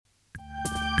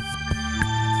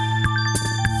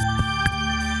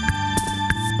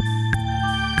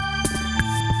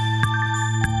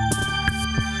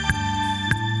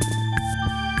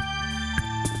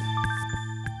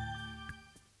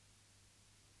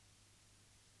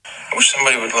I wish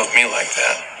somebody would love me like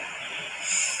that.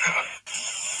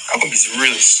 I would be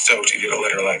really stoked to get a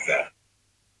letter like that.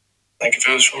 Like if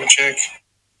it was from a chick,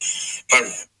 but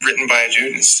written by a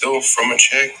dude and still from a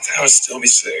chick, that would still be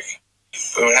sick.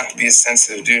 But it would have to be a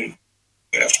sensitive dude. It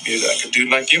would have to be like a dude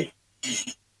like you.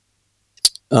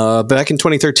 Back in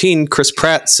 2013, Chris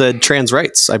Pratt said trans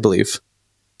rights, I believe.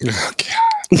 Oh, God.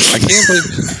 I can't believe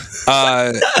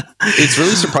it's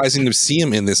really surprising to see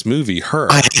him in this movie. Her,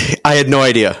 I had no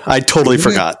idea. I totally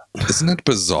forgot. Isn't it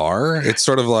bizarre? It's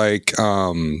sort of like,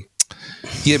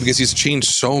 yeah, because he's changed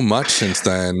so much since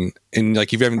then. And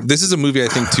like, this is a movie I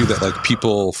think too that like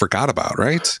people forgot about,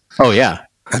 right? Oh yeah,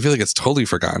 I feel like it's totally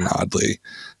forgotten, oddly,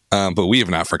 but we have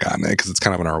not forgotten it because it's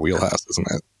kind of in our wheelhouse, isn't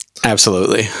it?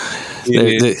 Absolutely.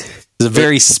 There's a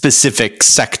very specific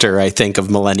sector, I think, of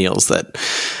millennials that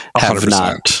have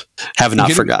 100%.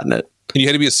 not forgotten it. And you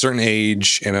had to be a certain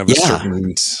age and have a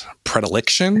certain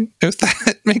predilection, if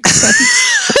that makes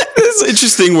sense. It's an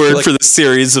interesting word for this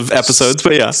series of episodes,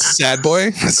 but yeah. Sad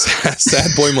boy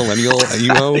millennial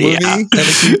emo movie, I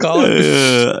think you call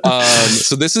it.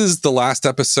 So this is the last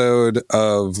episode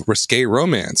of Risque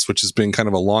Romance, which has been kind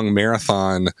of a long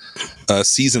marathon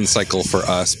season cycle for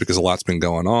us because a lot's been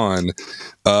going on.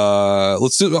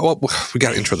 Let's do we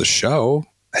got to intro the show.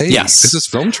 Hey, This is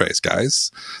Film Trace, guys.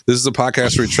 This is a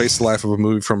podcast where we trace the life of a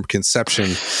movie from conception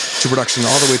to production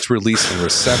all the way to release and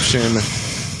reception.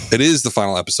 It is the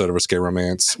final episode of Risque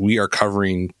Romance. We are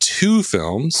covering two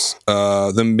films.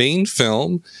 The main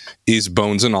film is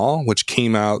Bones and All, which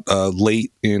came out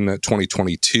late in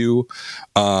 2022.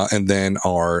 And then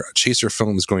our chaser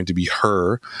film is going to be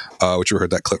Her, which we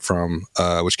heard that clip from,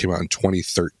 which came out in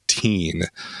 2013.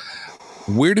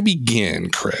 Where to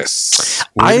begin, Chris?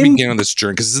 Where to begin on this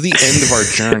journey? Because this is the end of our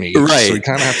journey, right? So we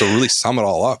kind of have to really sum it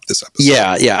all up this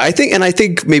episode. Yeah. I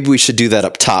think maybe we should do that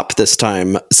up top this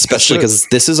time, especially because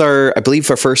this is I believe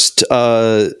our first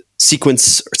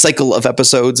sequence cycle of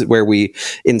episodes where we,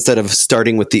 instead of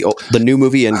starting with the new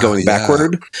movie and going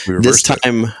backward, this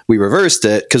time we reversed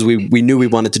it because we knew we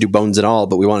wanted to do Bones and All,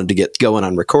 but we wanted to get going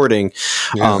on recording.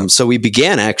 Yeah. So we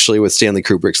began actually with Stanley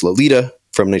Kubrick's Lolita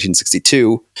from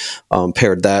 1962,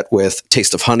 paired that with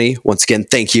Taste of Honey. Once again,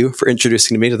 thank you for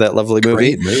introducing me to that lovely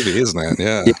movie. Great movie, isn't it?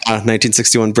 Yeah.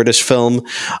 1961 British film,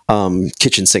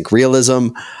 kitchen sink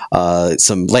realism,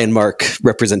 some landmark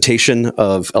representation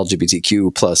of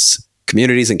LGBTQ plus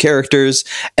communities and characters.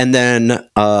 And then in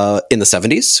the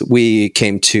 70s, we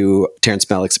came to Terrence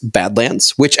Malick's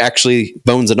Badlands, which actually,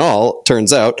 Bones and All,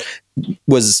 turns out,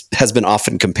 has been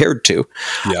often compared to.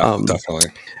 Yeah,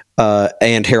 definitely.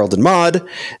 And Harold and Maude.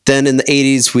 Then in the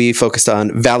 80s, we focused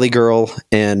on Valley Girl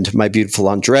and My Beautiful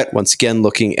Laundrette, once again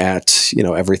looking at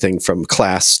everything from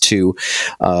class to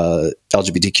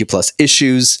LGBTQ plus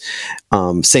issues.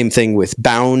 Same thing with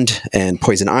Bound and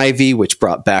Poison Ivy, which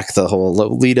brought back the whole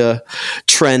Lolita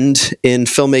trend in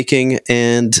filmmaking.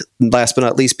 And last but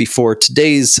not least, before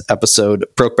today's episode,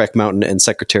 Brokeback Mountain and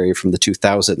Secretary from the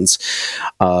 2000s.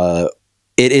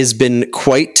 It has been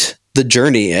quite the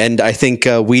journey, and I think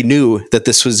we knew that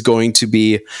this was going to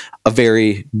be a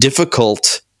very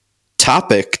difficult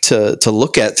topic to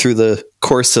look at through the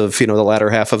course of the latter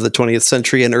half of the 20th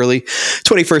century and early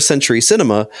 21st century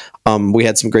cinema. We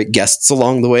had some great guests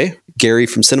along the way. Gary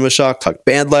from Cinema Shock talked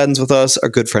Badlands with us. Our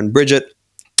good friend Bridget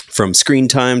from Screen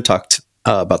Time talked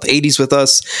about the 80s with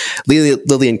us.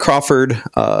 Lillian Crawford,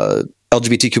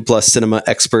 LGBTQ plus cinema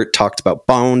expert, talked about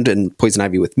Bound and Poison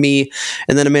Ivy with me.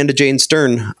 And then Amanda Jane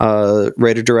Stern,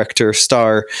 writer, director,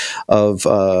 star of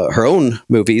her own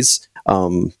movies,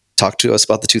 talked to us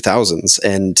about the 2000s.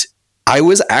 And I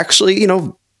was actually,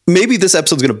 maybe this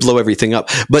episode's going to blow everything up,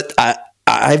 but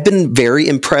I've been very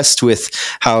impressed with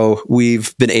how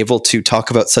we've been able to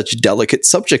talk about such delicate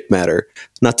subject matter.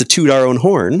 Not to toot our own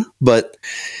horn, but...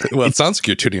 Well, it sounds like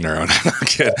you're tooting our own.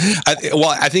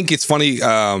 I think it's funny.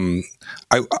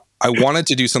 I wanted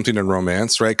to do something in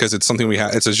romance, right? Because it's something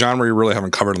it's a genre we really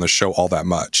haven't covered on the show all that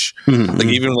much. Mm-hmm. Like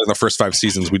even in the first 5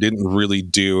 seasons, we didn't really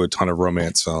do a ton of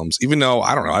romance films, even though,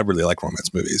 I don't know, I really like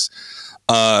romance movies.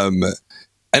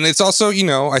 And it's also,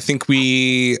 I think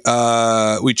we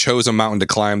chose a mountain to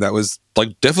climb that was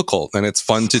like difficult and it's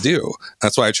fun to do.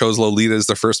 That's why I chose Lolita as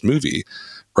the first movie,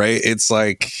 right? It's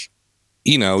like,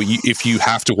 if you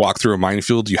have to walk through a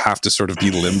minefield, you have to sort of be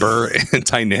limber and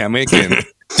dynamic and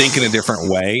think in a different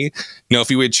way. If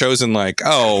you had chosen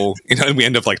we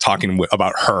end up like talking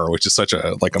about Her, which is such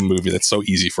a movie that's so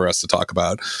easy for us to talk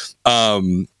about.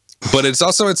 But it's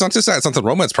not just that, it's not the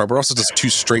romance part, but also just two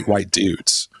straight white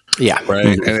dudes. Yeah. Right.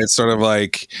 Mm-hmm. And it's sort of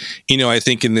like, I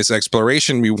think in this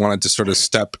exploration, we wanted to sort of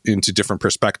step into different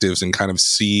perspectives and kind of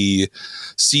see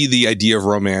the idea of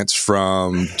romance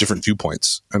from different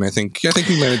viewpoints. And I think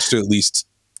we managed to at least,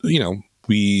 we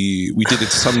did it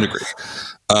to some degree.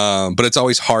 But it's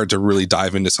always hard to really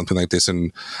dive into something like this.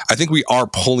 And I think we are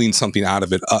pulling something out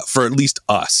of it for at least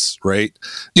us, right?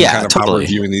 Yeah, kind of totally. How we're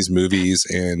viewing these movies.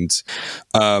 And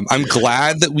I'm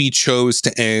glad that we chose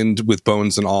to end with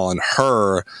Bones and All and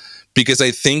Her, because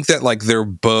I think that like they're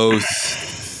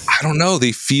both, I don't know,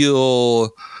 they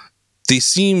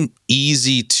seem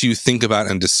easy to think about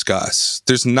and discuss.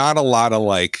 There's not a lot of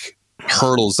like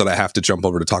hurdles that I have to jump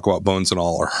over to talk about Bones and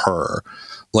All or Her.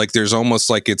 Like there's almost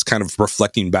like it's kind of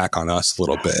reflecting back on us a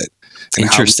little bit. And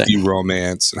Interesting. How we view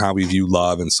romance and how we view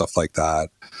love and stuff like that.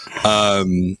 I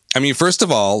mean, first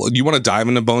of all, do you want to dive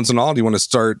into Bones and All? Do you want to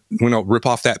start, rip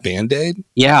off that Band-Aid?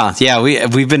 Yeah.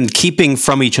 We've been keeping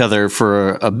from each other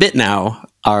for a bit now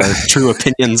our true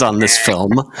opinions on this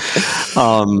film.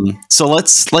 So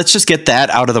let's just get that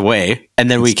out of the way, and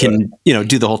then we can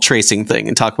do the whole tracing thing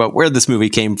and talk about where this movie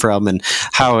came from and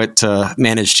how it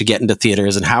managed to get into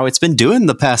theaters and how it's been doing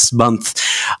the past month,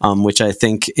 which I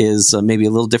think is maybe a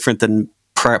little different than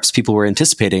perhaps people were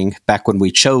anticipating back when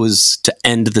we chose to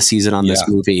end the season on this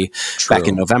movie back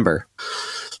in November.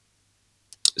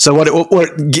 So what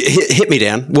hit me,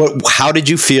 Dan? How did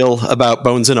you feel about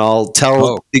Bones and All?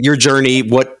 Tell your journey.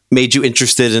 What made you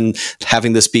interested in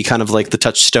having this be kind of like the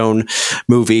touchstone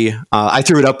movie? I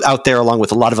threw it out there along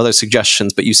with a lot of other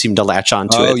suggestions, but you seemed to latch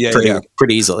onto it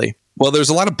pretty easily. Well, there's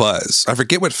a lot of buzz. I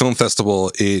forget what film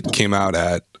festival it came out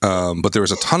at, but there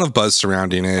was a ton of buzz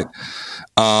surrounding it.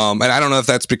 And I don't know if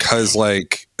that's because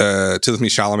like Timothée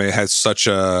Chalamet has such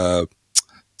a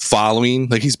following,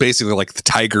 like he's basically like the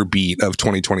Tiger Beat of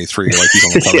 2023. Like he's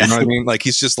on the cover, you know what I mean? Like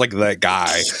he's just like that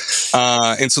guy.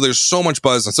 And so there's so much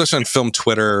buzz, especially on film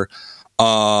Twitter.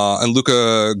 And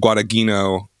Luca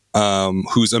Guadagnino,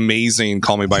 who's amazing,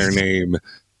 Call Me by Your Name.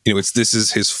 This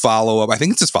is his follow-up. I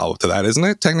think it's his follow-up to that, isn't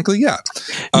it? Technically, yeah.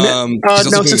 No,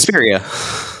 Suspiria.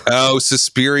 Oh,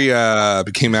 Suspiria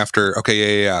came after.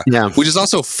 Okay, yeah. Which is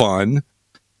also fun.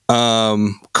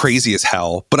 Crazy as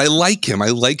hell, but I like him. I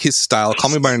like his style.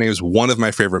 Call Me by Your Name is one of my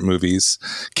favorite movies.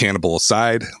 Cannibal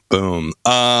aside, boom.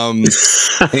 And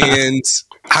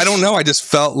I don't know. I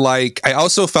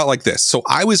also felt like this. So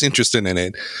I was interested in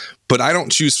it, but I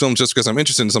don't choose films just because I'm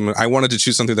interested in something. I wanted to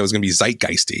choose something that was going to be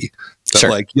zeitgeisty, that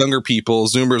like younger people,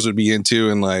 Zoomers would be into,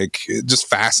 and like just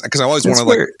fast. Because I always want to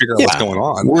like figure out what's going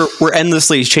on. We're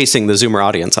endlessly chasing the Zoomer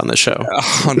audience on this show.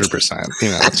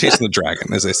 100%. Chasing the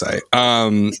dragon, as they say.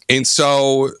 And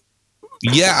so.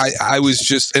 Yeah, I was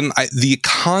just, and the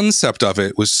concept of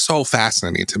it was so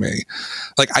fascinating to me.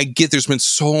 Like, I get there's been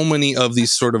so many of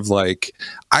these sort of like,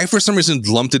 I for some reason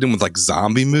lumped it in with like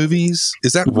zombie movies.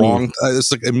 Is that wrong?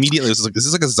 It's like immediately, it's like, is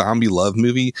this like a zombie love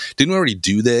movie? Didn't we already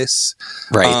do this?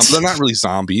 Right. They're not really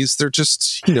zombies. They're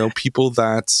just, people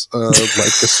that like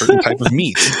a certain type of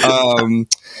meat. And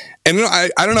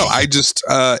I don't know. I just,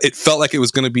 it felt like it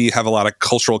was going to have a lot of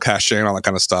cultural cachet and all that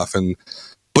kind of stuff.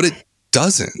 But it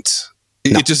doesn't.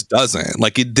 It just doesn't.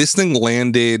 Like this thing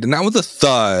landed not with a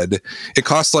thud. It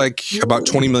cost like about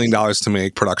 $20 million to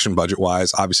make, production budget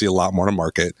wise. Obviously, a lot more to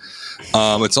market.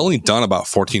 It's only done about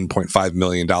 $14.5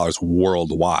 million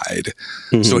worldwide.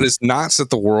 Mm-hmm. So it has not set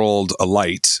the world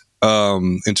alight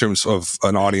in terms of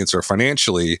an audience or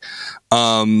financially.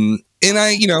 And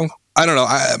I don't know.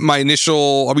 My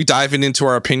initial, are we diving into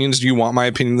our opinions? Do you want my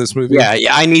opinion of this movie? Yeah,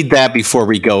 I need that before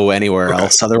we go anywhere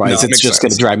else. Otherwise, it's just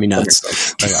going to drive me nuts.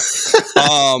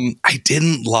 I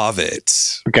didn't love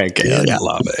it. Okay. Didn't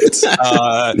love it.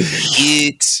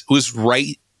 It was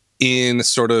right in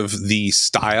sort of the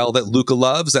style that Luca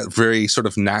loves, that very sort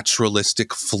of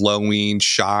naturalistic flowing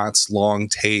shots, long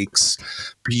takes,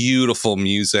 beautiful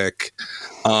music.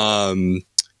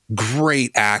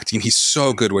 Great acting. He's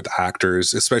so good with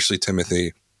actors, especially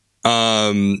Timothy.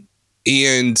 And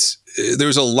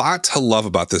there's a lot to love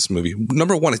about this movie.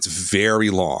 Number one, it's very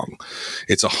long.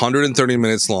 It's 130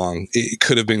 minutes long. It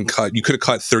could have been cut. You could have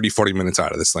cut 30, 40 minutes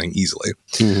out of this thing easily.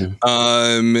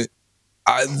 Mm-hmm.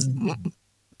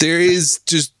 There's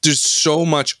so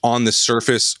much on the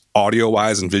surface, audio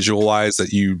wise and visual wise,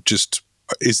 that you just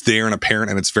is there and apparent,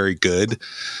 and it's very good.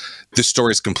 This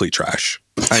story is complete trash.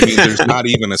 I mean, there's not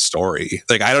even a story.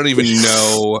 Like, I don't even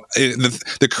know.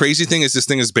 The crazy thing is this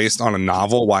thing is based on a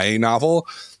novel, YA novel,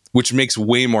 which makes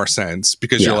way more sense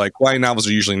because you're like, YA novels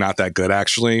are usually not that good,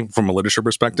 actually, from a literature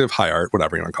perspective. High art,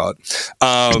 whatever you want to call it.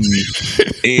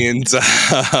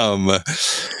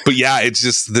 But yeah, it's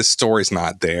just this story's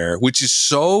not there, which is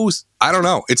so, I don't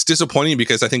know. It's disappointing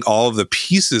because I think all of the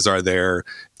pieces are there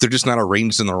they're just not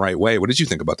arranged in the right way. What did you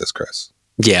think about this, Chris?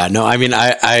 Yeah, no, I mean,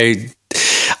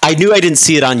 I knew I didn't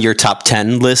see it on your top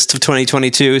 10 list of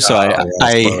 2022, so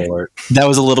that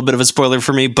was a little bit of a spoiler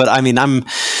for me. But I mean, I'm,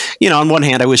 on one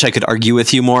hand, I wish I could argue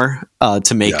with you more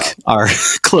to make our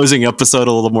closing episode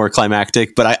a little more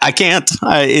climactic, but I can't.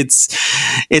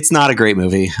 It's not a great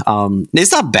movie.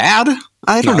 It's not bad.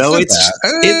 I don't know. I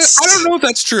don't know if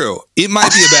that's true. It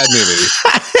might be a bad movie.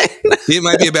 It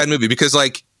might be a bad movie because,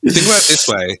 like, think about it this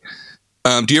way.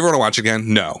 Do you ever want to watch it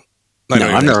again? No.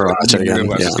 I'm never watching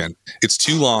it again. It's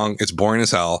too long. It's boring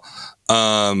as hell.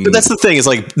 But that's the thing is,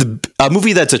 like, a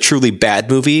movie that's a truly bad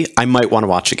movie, I might want to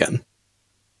watch again.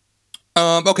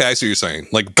 Okay, I see what you're saying.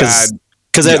 Like, bad.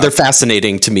 Because they're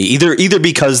fascinating to me, either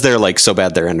because they're like so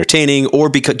bad they're entertaining, or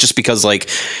because like,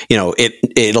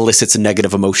 it elicits a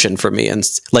negative emotion from me. And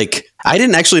like, I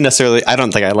don't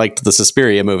think I liked the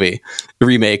Suspiria movie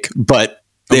remake, but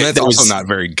that's also not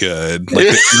very good. Like,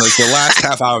 the last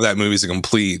half hour of that movie is a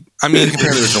complete. I mean,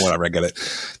 compared to the original, whatever, I get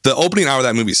it. The opening hour of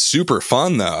that movie is super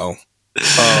fun, though.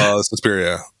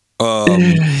 Suspiria.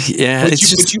 Yeah,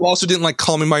 but you also didn't like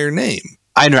Call Me by Your Name.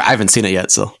 I know. I haven't seen it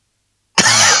yet, so.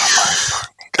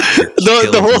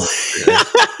 the whole.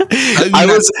 I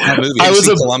was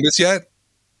seen Columbus yet?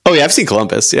 Oh yeah, I've seen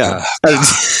Columbus. Yeah,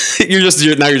 you're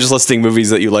just listing movies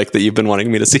that you like that you've been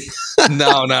wanting me to see.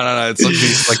 No.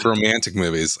 It's like romantic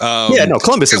movies.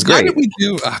 Columbus is great. Why did we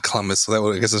do Columbus?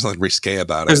 So I guess there's nothing risque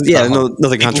about it.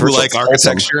 Nothing controversial. Like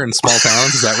architecture and small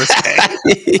towns. Is that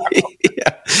risque?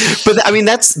 Yeah, but I mean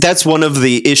that's one of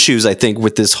the issues I think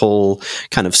with this whole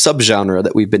kind of subgenre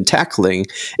that we've been tackling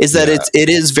is that it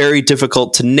is very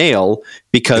difficult to nail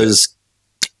because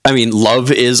I mean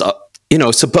love is.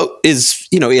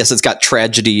 Yes, it's got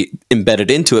tragedy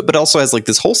embedded into it, but also has like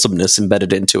this wholesomeness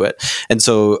embedded into it. And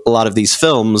so a lot of these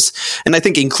films, and I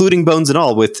think including Bones and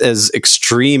All, with as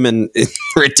extreme and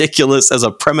ridiculous as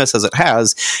a premise as it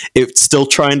has, it's still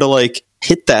trying to like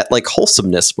hit that like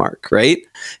wholesomeness mark, right?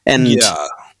 And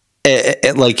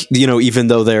even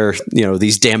though they're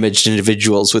these damaged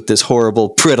individuals with this horrible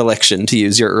predilection, to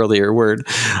use your earlier word,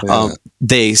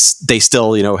 they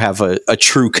still have a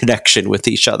true connection with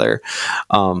each other.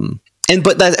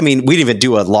 But that, I mean, we didn't even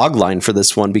do a log line for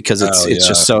this one because it's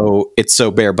just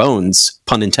so bare bones,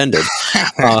 pun intended.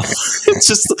 It's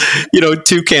just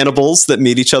two cannibals that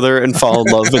meet each other and fall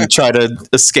in love and try to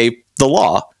escape the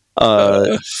law.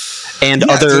 And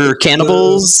other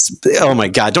cannibals. Oh my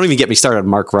God! Don't even get me started on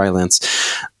Mark Rylance.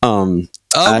 Come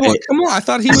on! I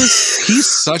thought he's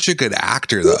such a good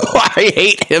actor, though. I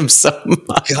hate him so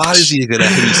much. God, is he a good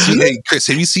actor? Chris,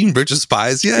 have you seen Bridge of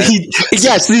Spies yet?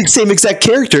 It's the same exact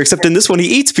character, except in this one he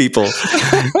eats people.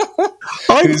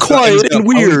 I'm quiet and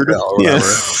weird. No,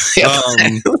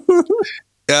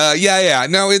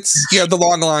 the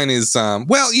log line is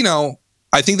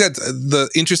I think that the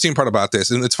interesting part about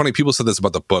this, and it's funny, people said this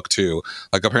about the book too.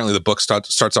 Like apparently the book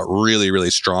starts out really,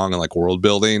 really strong and like world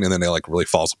building, and then it like really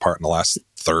falls apart in the last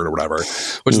third or whatever.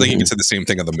 Which I think you can say the same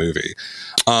thing of the movie.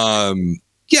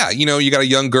 You got a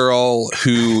young girl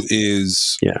who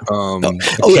is.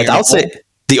 I'll say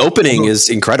the opening is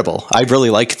incredible. I really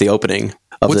like the opening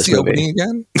of this movie. What's the opening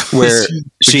again? Where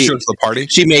she shows the party.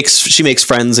 She makes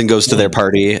friends and goes to their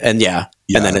party, and and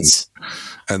then it's.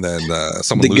 And then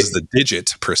someone loses the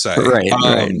digit per se, right?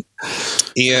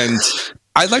 And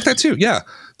I like that too. Yeah,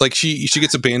 like she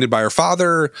gets abandoned by her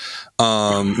father.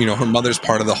 Her mother's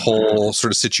part of the whole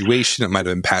sort of situation. It might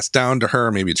have been passed down to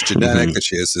her. Maybe it's genetic that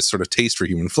she has this sort of taste for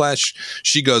human flesh.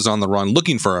 She goes on the run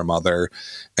looking for her mother,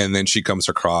 and then she comes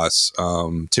across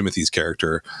Timothy's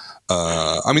character.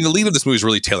 The lead of this movie is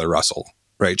really Taylor Russell.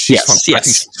 Right, I think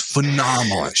she's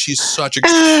phenomenal. She's such a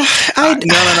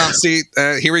no. See,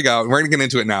 here we go. We're gonna get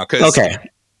into it now because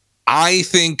I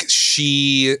think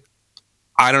she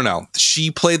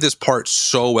played this part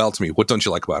so well to me. What don't you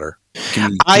like about her?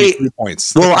 Give me 3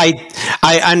 points. Well,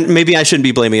 I maybe I shouldn't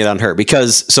be blaming it on her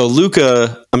because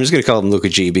Luca. I'm just gonna call him Luca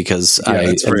G because I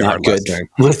am not good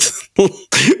with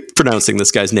pronouncing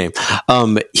this guy's name.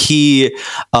 He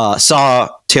saw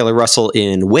Taylor Russell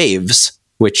in Waves.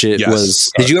 Which it was.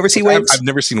 Did you ever see Waves? I've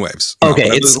never seen Waves. Okay,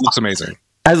 it looks amazing.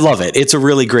 I love it. It's a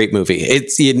really great movie.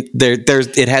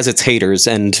 It has its haters,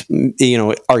 and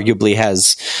arguably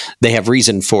they have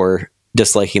reason for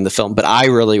disliking the film. But I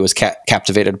really was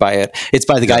captivated by it. It's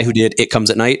by the guy who did It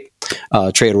Comes at Night,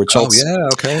 Trey Edward Schultz. Oh yeah,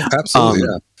 okay, absolutely.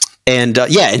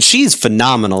 And she's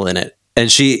phenomenal in it. And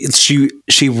she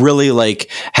really like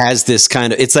has this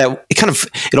kind of I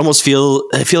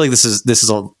feel like this is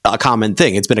a common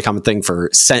thing. It's been a common thing for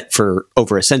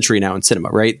over a century now in cinema,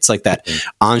 right? It's like that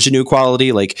ingenue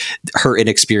quality, like her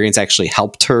inexperience actually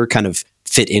helped her kind of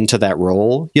fit into that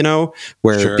role, you know,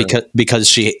 where Sure. because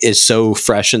she is so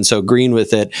fresh and so green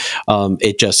with it,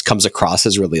 it just comes across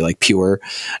as really like pure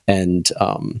and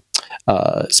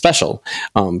special,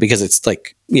 because it's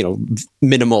like, you know,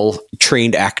 minimal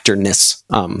trained actorness.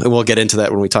 And we'll get into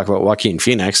that when we talk about Joaquin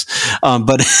Phoenix.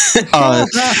 But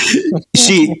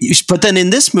but then in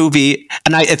this movie,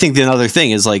 and I think the other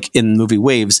thing is, like, in the movie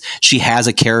Waves, she has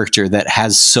a character that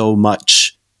has so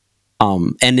much,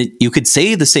 you could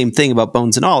say the same thing about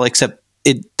Bones and All, except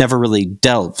it never really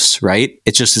delves, right?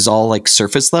 It just is all like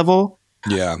surface level.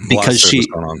 Yeah, because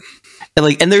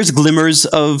and there's glimmers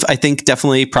of, I think,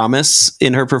 definitely promise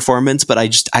in her performance, but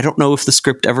I don't know if the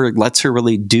script ever lets her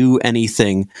really do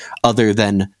anything other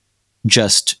than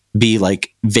just be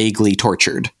like vaguely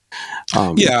tortured.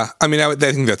 Yeah, I mean, I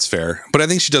think that's fair, but I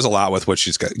think she does a lot with what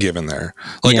she's got given there.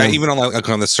 Like, even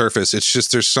on the surface, it's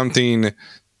just there's something.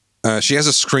 She has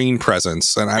a screen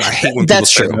presence, and I hate when people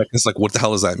say that. It's like, what the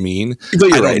hell does that mean?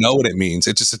 I don't know what it means.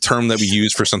 It's just a term that we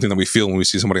use for something that we feel when we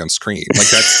see somebody on screen. Like,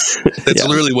 that's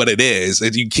literally what it is.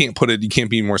 You can't put it. You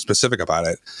can't be more specific about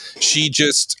it. She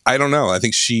just, I don't know. I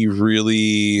think she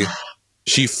really,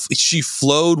 she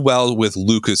flowed well with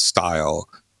Luca's style,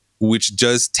 which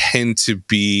does tend to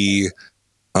be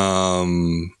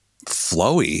flowy.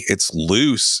 It's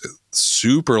loose,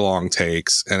 super long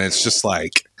takes, and it's just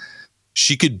like,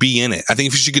 she could be in it. I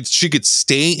think if she could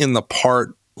stay in the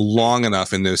part long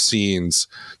enough in those scenes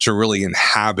to really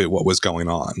inhabit what was going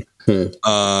on.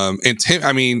 And Tim,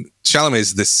 I mean, Chalamet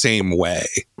is the same way.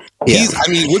 Yeah.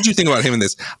 What do you think about him in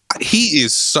this? He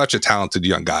is such a talented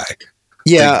young guy.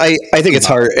 Yeah, I think it's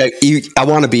hard. I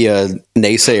want to be a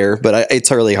naysayer, but it's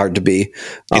really hard to be.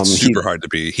 It's super hard to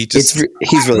be. He's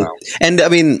really, and I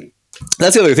mean,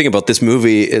 that's the other thing about this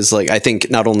movie is, like, I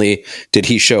think not only did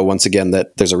he show once again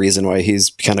that there's a reason why he's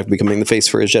kind of becoming the face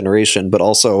for his generation, but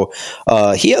also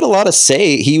he had a lot of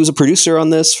say. He was a producer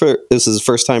on this. This is his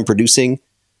first time producing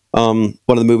one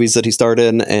of the movies that he starred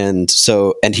in, and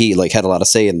he like had a lot of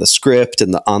say in the script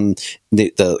and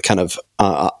the kind of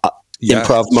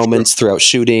improv moments throughout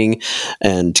shooting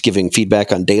and giving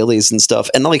feedback on dailies and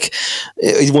stuff. And like,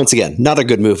 once again, not a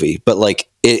good movie, but like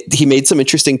he made some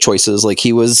interesting choices. Like,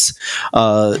 he was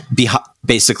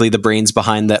basically the brains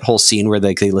behind that whole scene where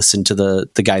they listen to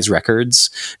the guy's records,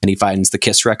 and he finds the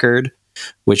Kiss record,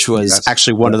 which was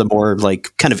actually one of the more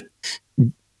like kind of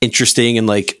interesting and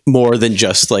like more than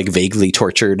just like vaguely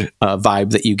tortured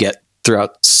vibe that you get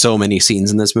throughout so many scenes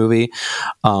in this movie.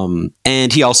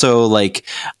 And he also like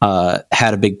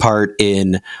had a big part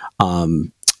in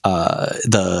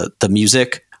the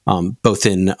music, both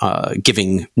in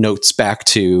giving notes back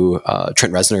to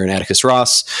Trent Reznor and Atticus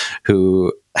Ross,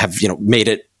 who have, you know, made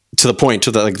it to the point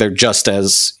to like they're just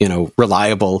as, you know,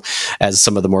 reliable as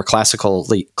some of the more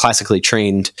classically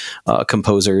trained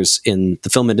composers in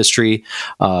the film industry,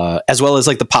 as well as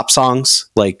like the pop songs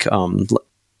like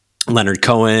Leonard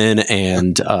Cohen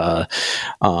and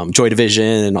Joy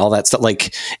Division and all that stuff.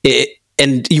 Like it,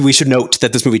 and we should note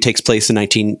that this movie takes place in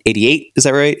 1988. Is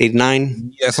that right?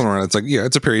 89? Yeah, somewhere around. It's like,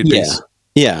 it's a period piece.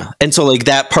 Yeah. And so like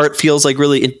that part feels like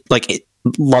really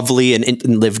lovely and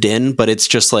lived in, but it's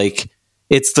just like,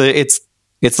 it's the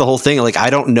whole thing. Like, I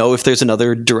don't know if there's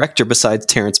another director besides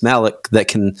Terrence Malick that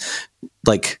can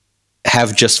like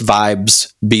have just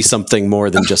vibes be something more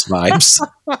than just vibes.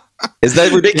 Is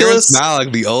that ridiculous?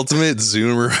 Malick, the ultimate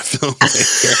Zoomer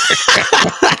filmmaker.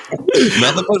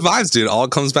 Nothing but vibes, dude. All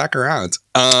comes back around.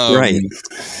 Right.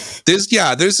 There's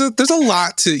a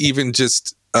lot to even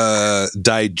just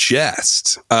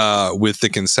digest with the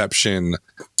conception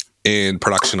and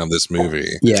production of this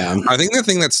movie. Yeah. I think the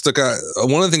thing that stuck out,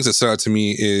 one of the things that stood out to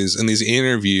me is in these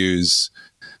interviews,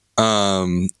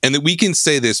 and that we can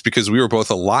say this because we were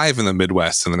both alive in the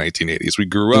Midwest in the 1980s. We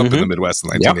grew up in the Midwest in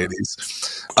the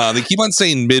 1980s. They keep on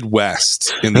saying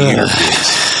Midwest in the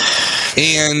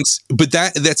interviews. But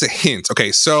that's a hint.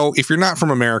 Okay, so if you're not from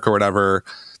America or whatever,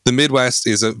 the Midwest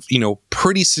is a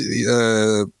pretty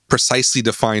precisely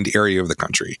defined area of the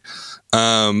country.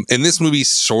 And this movie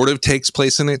sort of takes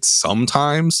place in it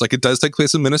sometimes. Like, it does take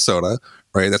place in Minnesota,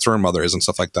 right? That's where her mother is and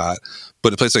stuff like that.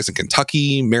 But it takes place in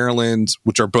Kentucky, Maryland,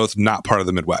 which are both not part of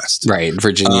the Midwest. Right,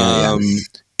 Virginia.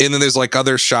 And then there's like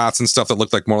other shots and stuff that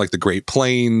look like more like the Great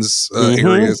Plains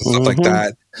areas and stuff like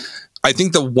that. I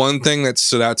think the one thing that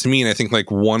stood out to me, and I think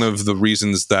like one of the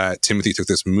reasons that Timothy took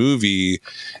this movie,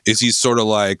 is he's sort of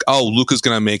like, oh, Luca's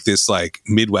going to make this like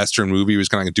Midwestern movie. He's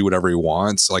going to do whatever he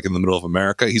wants, like in the middle of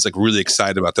America. He's like really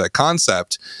excited about that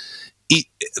concept.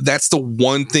 That's the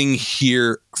one thing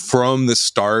here from the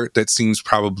start that seems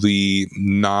probably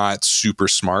not super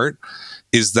smart,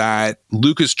 is that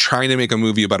Luca's trying to make a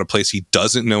movie about a place he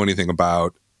doesn't know anything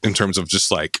about in terms of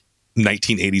just like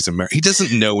 1980s America. He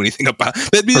doesn't know anything about.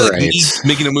 That'd be like me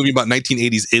making a movie about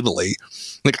 1980s Italy.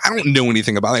 Like, I don't know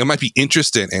anything about it. I might be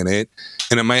interested in it,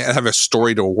 and it might have a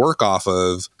story to work off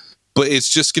of, but it's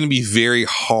just going to be very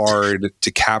hard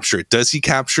to capture it. Does he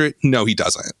capture it? No, he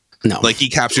doesn't. No. Like, he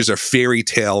captures a fairy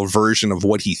tale version of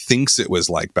what he thinks it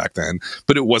was like back then,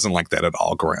 but it wasn't like that at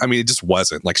all. I mean, it just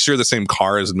wasn't. Like, sure, the same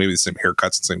cars and maybe the same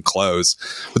haircuts and same clothes,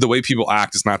 but the way people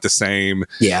act is not the same.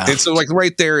 Yeah. And so, like,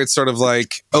 right there, it's sort of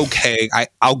like, okay,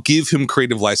 I'll give him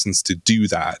creative license to do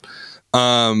that.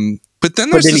 But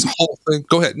then there's this whole thing.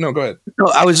 Go ahead. No, go ahead. No,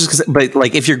 I was just gonna say, but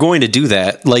like, if you're going to do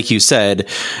that, like you said,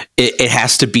 it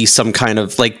has to be some kind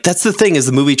of like, that's the thing, is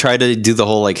the movie tried to do the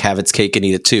whole like have its cake and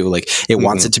eat it too. Like, it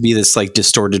wants it to be this like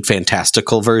distorted,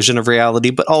 fantastical version of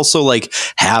reality, but also like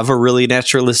have a really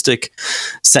naturalistic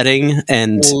setting.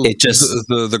 And it just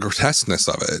the grotesqueness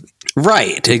of it.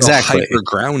 Right. Exactly. Hyper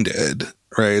grounded.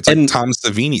 Right. It's like Tom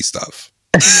Savini stuff.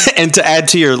 And to add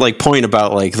to your like point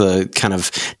about like the kind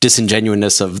of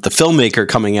disingenuousness of the filmmaker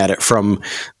coming at it from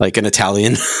like an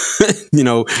Italian,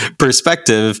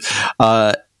 perspective,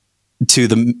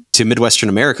 to Midwestern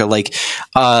America, like,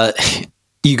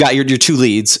 you got your two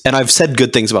leads, and I've said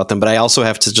good things about them, but I also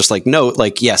have to just like note,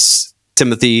 like, yes,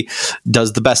 Timothy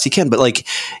does the best he can, but like,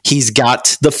 he's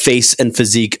got the face and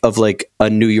physique of like a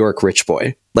New York rich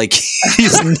boy. Like,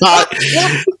 he's not.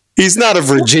 He's not a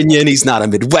Virginian. He's not a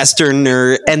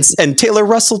Midwesterner. And Taylor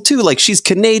Russell too. Like, she's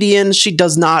Canadian. She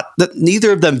does not.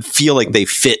 Neither of them feel like they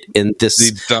fit in this.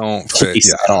 They don't fit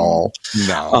at all.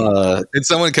 No. And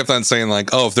someone kept on saying like,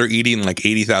 oh, if they're eating like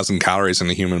 80,000 calories in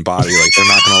the human body, like they're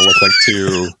not going to look like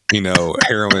two,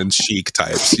 heroin chic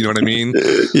types. You know what I mean?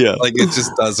 Yeah. Like, it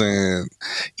just doesn't.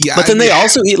 Yeah. But then they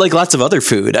also eat like lots of other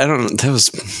food. I don't know. That was.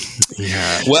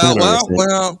 Yeah.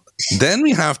 Well. Then we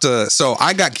have to. So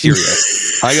I got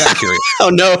curious.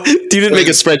 Oh no! You didn't make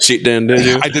a spreadsheet, Dan, did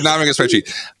you? I did not make a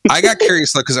spreadsheet. I got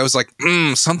curious though, because I was like,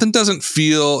 something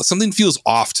feels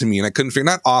off to me, and I couldn't figure,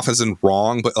 not off as in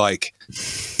wrong, but like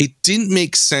it didn't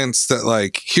make sense that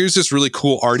like, here's this really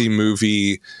cool arty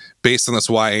movie based on this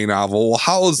YA novel. Well,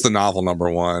 how old is the novel, number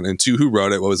one? And two, who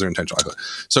wrote it? What was their intention?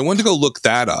 So I went to go look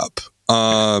that up.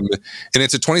 And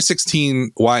it's a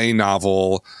 2016 YA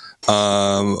novel.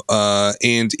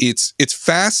 And it's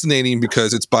fascinating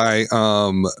because it's by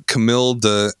Camille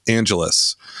de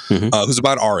Angelis, who's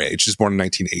about our age. She's born in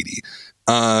 1980.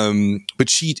 But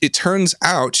it turns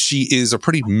out she is a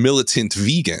pretty militant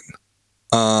vegan,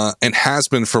 and has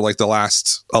been for like the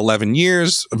last 11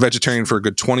 years, a vegetarian for a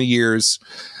good 20 years.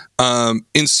 And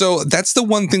so that's the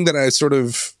one thing that I sort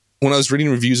of, when I was reading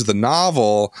reviews of the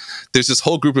novel, there's this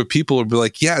whole group of people who would be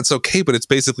like, yeah, it's okay, but it's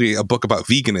basically a book about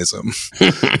veganism.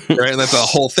 Right? And that's the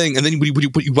whole thing. And then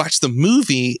you watch the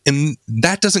movie and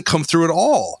that doesn't come through at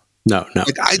all. No.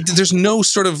 Like, there's no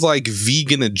sort of like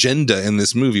vegan agenda in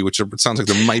this movie, which it sounds like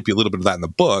there might be a little bit of that in the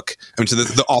book. I mean, so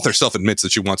the author self admits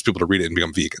that she wants people to read it and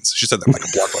become vegans. She said that in like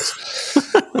a blog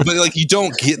post. But like, you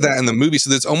don't get that in the movie. So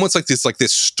there's almost like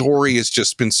this story has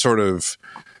just been sort of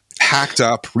hacked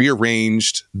up,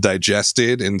 rearranged,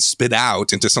 digested, and spit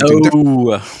out into something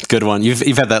different. Good one.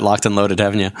 You've had that locked and loaded,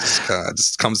 haven't you? It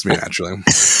just comes to me naturally.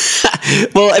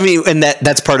 Well, I mean, and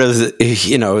that's part of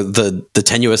the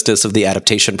tenuousness of the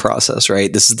adaptation process,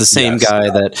 right? This is the same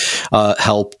guy that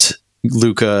helped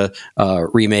Luca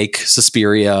remake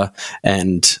Suspiria,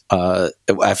 and I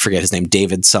forget his name,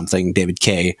 David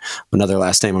K, another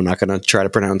last name I'm not going to try to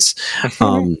pronounce.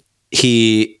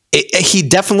 He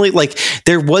definitely, like,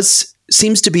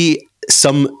 seems to be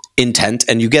some intent,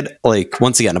 and you get like,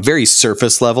 once again, a very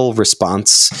surface level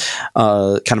response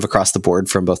kind of across the board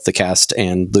from both the cast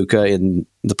and Luca in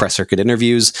the press circuit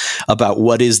interviews about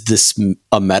what is this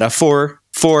a metaphor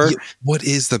for. What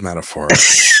is the metaphor?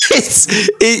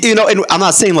 And I'm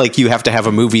not saying like you have to have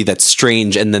a movie that's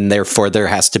strange and then therefore there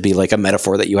has to be like a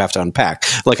metaphor that you have to unpack.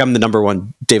 Like, I'm the number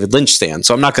one David Lynch stan,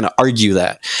 so I'm not going to argue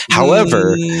that.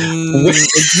 However, in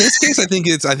this case, I think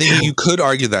you could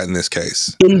argue that in this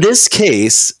case. In this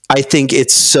case, I think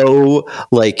it's so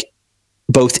like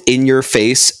both in your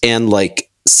face and like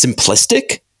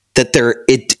simplistic that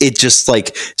it just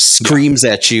like screams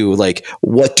at you like,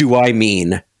 what do I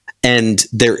mean? And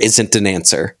there isn't an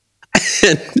answer.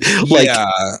 Like,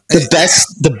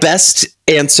 the best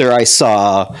answer I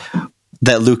saw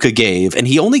that Luca gave, and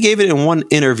he only gave it in one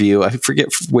interview. I forget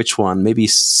which one. Maybe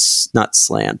not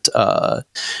Slant.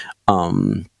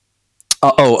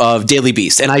 Of Daily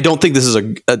Beast. And I don't think this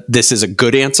is a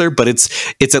good answer, but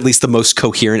it's at least the most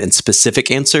coherent and specific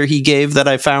answer he gave that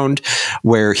I found,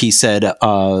 where he said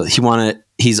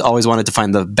he's always wanted to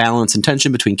find the balance and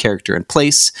tension between character and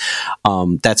place.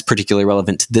 That's particularly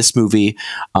relevant to this movie.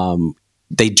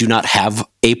 they do not have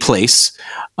a place,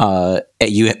 but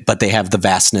they have the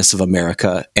vastness of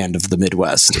America and of the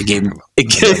Midwest. It gets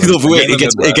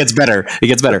better. It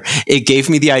gets better. It gave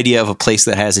me the idea of a place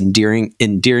that has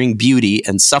endearing beauty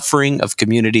and suffering of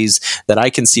communities that I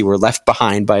can see were left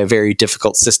behind by a very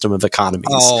difficult system of economies.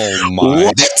 Oh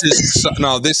my!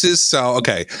 This is so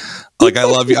okay. Like I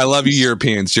love you,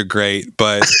 Europeans. You're great,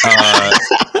 but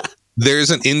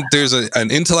there's an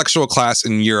intellectual class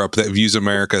in Europe that views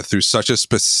America through such a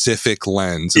specific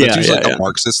lens. And it's usually a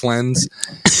Marxist lens,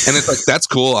 and it's like that's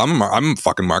cool. I'm a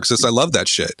fucking Marxist. I love that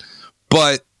shit,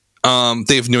 but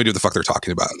they have no idea what the fuck they're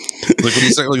talking about. Like when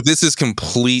you say, like, this is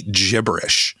complete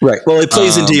gibberish. Right. Well, it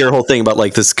plays into your whole thing about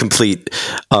like this complete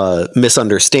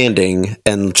misunderstanding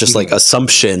and just like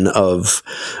assumption of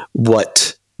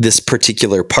what this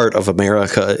particular part of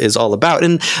America is all about.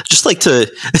 And just like I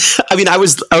mean, I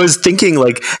was thinking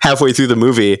like halfway through the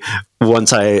movie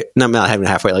once not having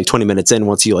halfway, like 20 minutes in,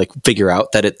 once you like figure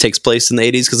out that it takes place in the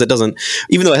 80s, because it doesn't,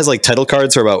 even though it has like title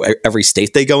cards for about every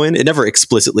state they go in, it never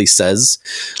explicitly says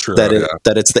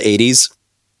that it's the 80s.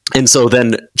 And so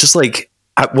then just like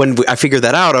when I figured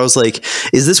that out, I was like,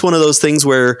 is this one of those things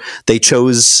where they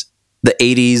chose the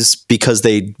 80s because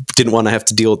they didn't want to have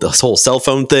to deal with this whole cell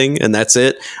phone thing and that's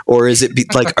it? Or is it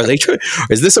like,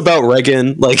 is this about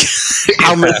Reagan? Like,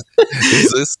 how many?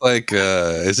 Is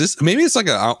this maybe it's like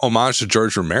a homage to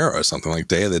George Romero or something, like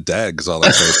Day of the Dead, because all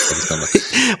that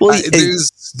stuff. Well,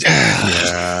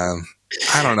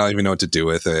 I don't even know what to do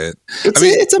with it.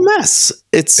 It's a mess.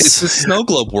 It's a snow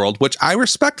globe world, which I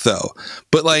respect though,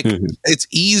 but like it's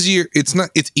easier. It's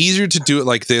easier to do it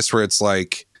like this, where it's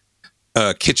like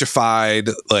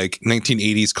kitschified, like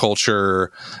 1980s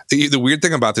culture. The weird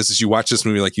thing about this is you watch this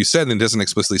movie, like you said, and it doesn't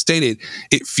explicitly state it.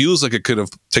 It feels like it could have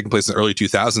taken place in the early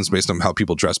 2000s based on how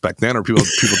people dress back then, or people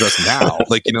dress now.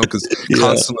 Like, you know, because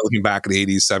constantly looking back at the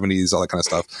 80s, 70s, all that kind of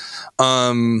stuff.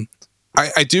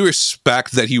 I do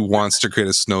respect that he wants to create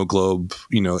a snow globe,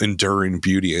 you know, enduring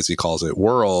beauty, as he calls it,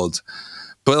 world.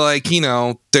 But like, you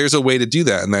know, there's a way to do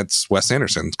that, and that's Wes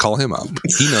Anderson. Call him up.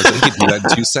 He knows that he can do that in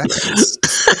 2 seconds,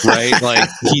 right? Like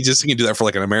he can do that for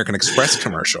like an American Express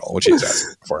commercial, which he's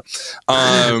asking for.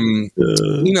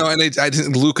 You know, and I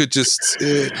think Luca it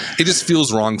just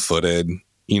feels wrong-footed.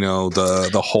 You know,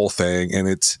 the whole thing, and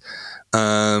it's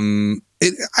I don't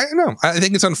know. I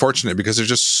think it's unfortunate because there's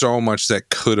just so much that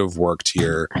could have worked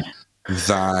here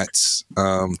that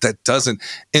doesn't.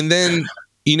 And then,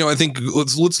 you know, I think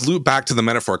let's loop back to the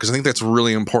metaphor, because I think that's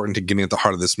really important to getting at the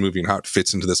heart of this movie and how it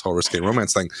fits into this whole risque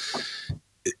romance thing.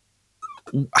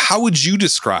 How would you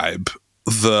describe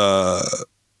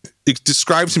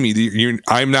describe to me?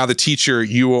 I'm now the teacher.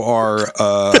 You are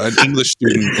an English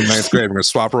student in 9th grade. We're going to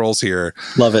swap roles here.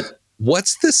 Love it.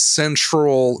 What's the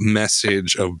central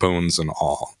message of Bones and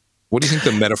All? What do you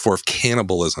think the metaphor of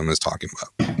cannibalism is talking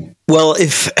about? Well,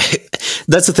 if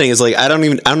that's the thing, is like I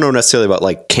don't know necessarily about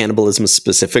like cannibalism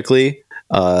specifically.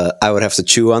 I would have to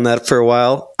chew on that for a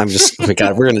while. I'm just, oh my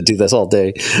God, we're going to do this all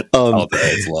day. All day,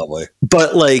 it's lovely.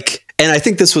 But like, and I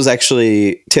think this was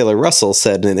actually Taylor Russell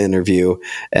said in an interview,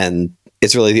 and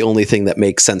it's really the only thing that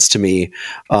makes sense to me.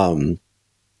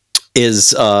 Is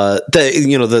the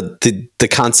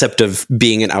concept of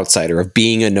being an outsider, of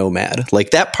being a nomad.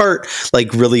 Like that part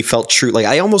like really felt true. Like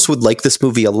I almost would like this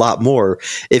movie a lot more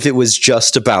if it was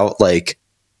just about like,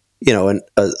 you know,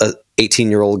 a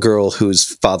 18-year-old girl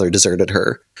whose father deserted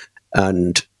her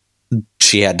and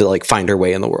she had to like find her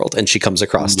way in the world, and she comes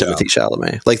across Timothée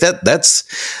Chalamet. Like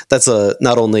that's a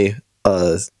not only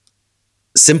a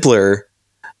simpler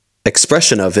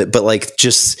expression of it, but like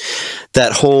just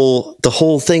the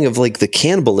whole thing of like the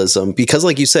cannibalism, because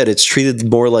like you said, it's treated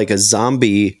more like a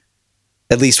zombie,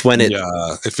 at least when it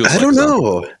feels I don't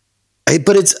know. I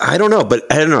don't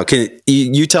know. Can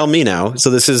you tell me now? So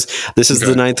this is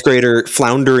the 9th grader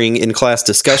floundering in class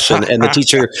discussion, and the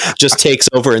teacher just takes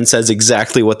over and says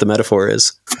exactly what the metaphor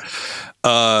is.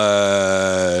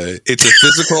 It's a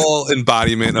physical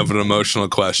embodiment of an emotional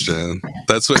question.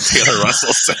 That's what Taylor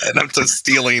Russell said. I'm just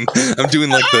stealing. I'm doing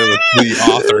like the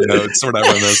author notes or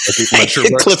whatever. Those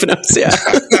Cliff notes, yeah.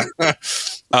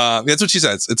 That's what she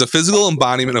says. It's a physical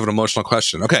embodiment of an emotional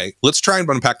question. Okay, let's try and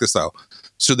unpack this though.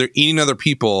 So they're eating other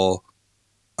people.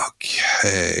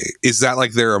 Okay, is that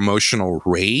like their emotional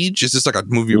rage? Is this like a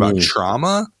movie about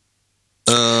trauma?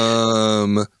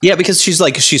 Yeah, because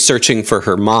she's searching for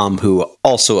her mom, who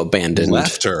also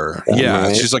left her. Yeah,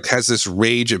 right? She's like has this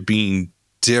rage of being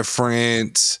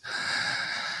different.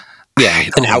 Yeah,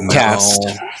 an outcast.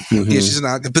 Yeah, she's an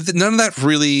outcast. But none of that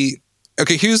really.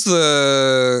 Okay, here's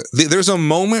there's a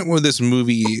moment where this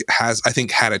movie has, I think,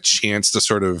 had a chance to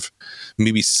sort of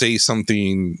maybe say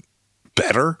something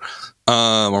better.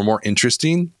 or more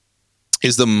interesting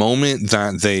is the moment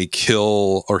that they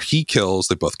kill, or he kills,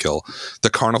 they both kill the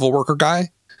carnival worker guy.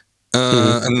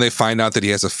 And they find out that he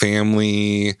has a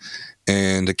family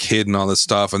and a kid and all this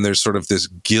stuff. And there's sort of this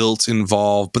guilt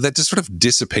involved, but that just sort of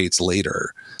dissipates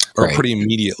later or pretty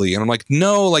immediately. And I'm like,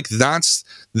 no, like that's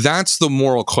the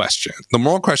moral question. The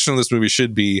moral question of this movie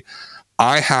should be,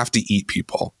 I have to eat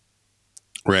people,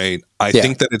 right? I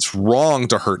think that it's wrong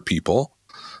to hurt people.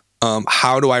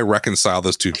 How do I reconcile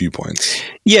those two viewpoints?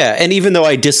 Yeah, and even though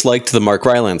I disliked the Mark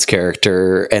Rylance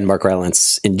character and Mark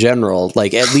Rylance in general,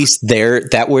 like at least there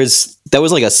that was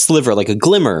like a sliver, like a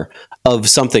glimmer of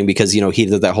something, because you know he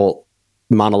did that whole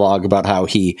monologue about how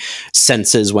he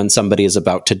senses when somebody is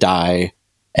about to die,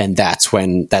 and that's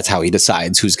how he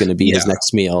decides who's going to be his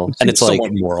next meal. And it's like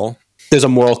moral. There's a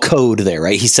moral code there,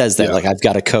 right? He says that like I've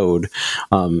got a code.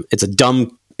 It's a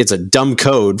dumb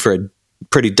code for a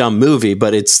pretty dumb movie,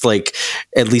 but it's like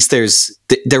at least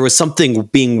there was something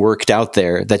being worked out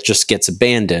there that just gets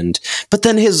abandoned. But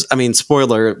then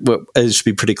spoiler, it should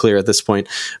be pretty clear at this point,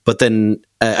 but then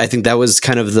I think that was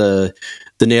kind of the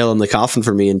nail in the coffin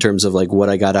for me in terms of like what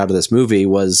I got out of this movie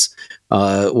was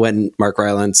when Mark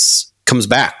Rylance comes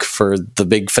back for the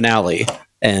big finale,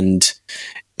 and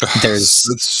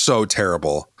it's so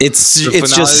terrible. It's finale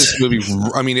just of this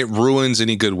movie. I mean, it ruins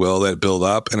any goodwill that build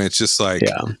up, and it's just like,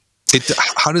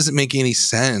 how does it make any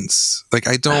sense? Like,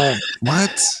 I don't,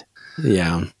 what?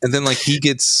 Yeah. And then like who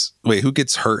gets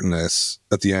hurt in this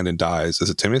at the end and dies? Is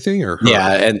it Timothy or her?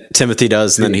 Yeah, and Timothy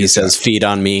does, and then he says, "Feed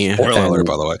on me." Spoiler alert,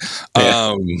 by the way.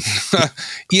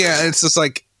 Yeah, it's just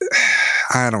like,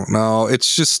 I don't know.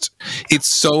 It's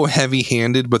so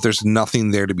heavy-handed, but there's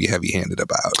nothing there to be heavy-handed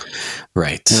about.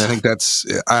 Right. And I think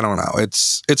I don't know.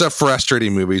 It's a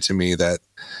frustrating movie to me that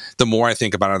the more I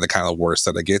think about it, the kind of worse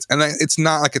that it gets. And it's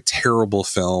not like a terrible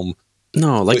film.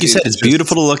 No, like you said, it's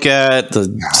beautiful to look at.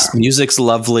 The music's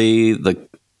lovely. The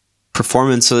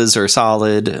performances are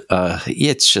solid.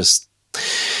 It's just...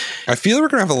 I feel we're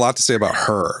going to have a lot to say about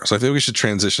Her. So I think we should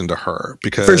transition to Her,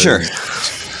 because... For sure.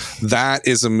 That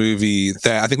is a movie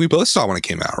that I think we both saw when it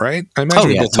came out, right? I imagine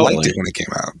we both liked it when it came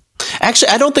out. Actually,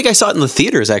 I don't think I saw it in the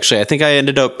theaters, actually. I think I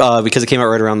ended up, because it came out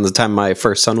right around the time my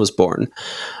first son was born.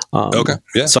 Okay,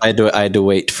 yeah. So I had to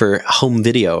wait for home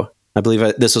video. I believe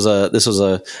this was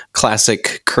a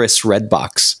classic Chris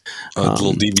Redbox.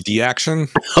 Little DVD action.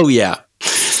 Oh, yeah.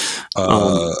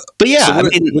 But yeah, so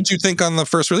what'd you think on the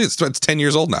first release? It's 10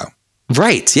 years old now.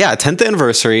 Right, yeah, 10th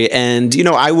anniversary. And, you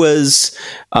know, I was...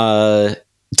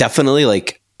 definitely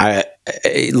like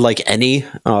any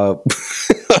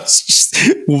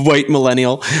white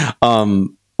millennial,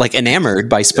 like enamored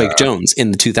by Spike Jonze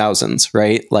in the 2000s,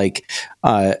 right? Like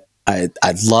I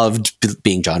loved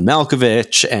being John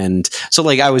Malkovich, and so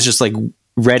like I was just like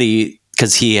ready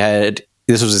because this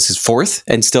was his fourth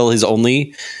and still his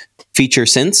only feature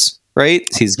since. Right,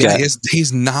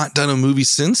 he's not done a movie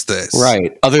since this,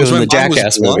 right? Other than the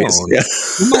Jackass movies,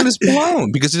 my mind is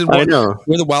blown because I know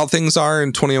Where the Wild Things Are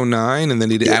in 2009, and then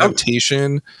he did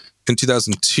Adaptation in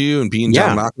 2002, and being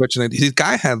John Malkovich. And the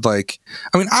guy had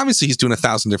obviously he's doing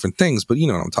 1,000 different things, but you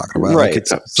know what I'm talking about, right? Like,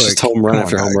 it's just home run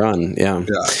after home run,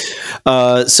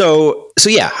 yeah. So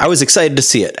yeah, I was excited to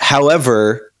see it.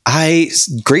 However, I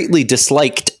greatly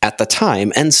disliked at the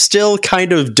time, and still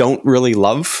kind of don't really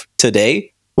love today,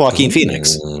 Joaquin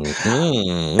Phoenix.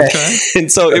 Okay.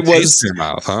 And so it was your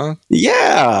mouth, huh?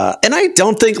 Yeah. And I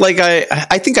don't think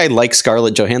I think I like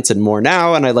Scarlett Johansson more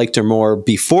now, and I liked her more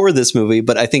before this movie,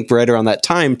 but I think right around that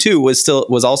time too was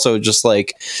also just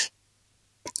like,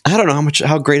 I don't know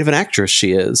how great of an actress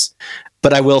she is.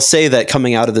 But I will say that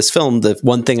coming out of this film, the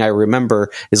one thing I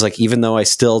remember is like, even though I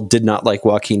still did not like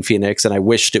Joaquin Phoenix and I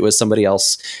wished it was somebody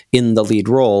else in the lead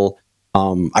role,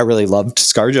 I really loved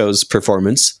ScarJo's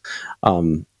performance.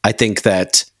 I think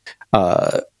that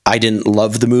I didn't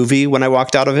love the movie when I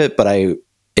walked out of it, but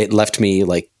it left me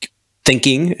like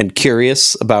thinking and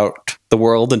curious about the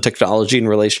world and technology and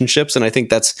relationships, and I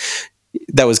think that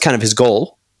was kind of his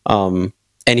goal. And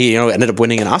he ended up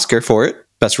winning an Oscar for it,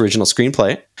 Best Original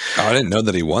Screenplay. Oh, I didn't know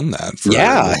that he won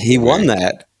that. He won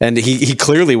that, and he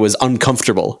clearly was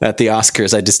uncomfortable at the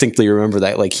Oscars. I distinctly remember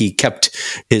that. Like, he kept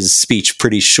his speech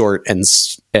pretty short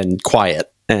and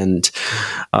quiet, and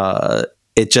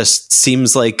it just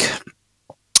seems like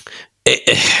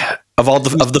of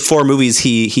the four movies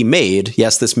he made,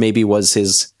 yes, this maybe was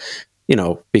his,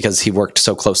 because he worked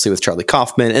so closely with Charlie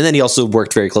Kaufman, and then he also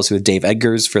worked very closely with Dave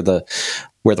Eggers for the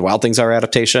Where the Wild Things Are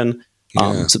adaptation.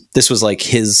 So this was like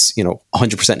his,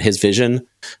 100% his vision.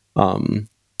 And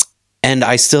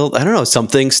I don't know,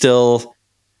 something still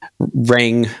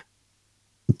rang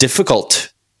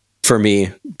difficult for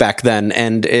me back then,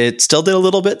 and it still did a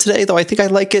little bit today, though I think I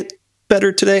like it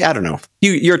better today. I don't know.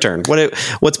 Your turn.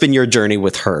 What's been your journey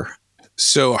with Her?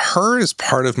 So Her is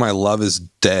part of my Love is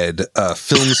Dead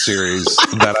film series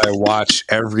that I watch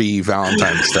every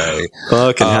Valentine's Day.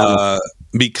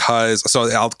 Because, so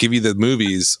I'll give you the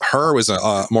movies. Her was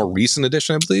a more recent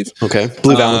edition, I believe. Okay.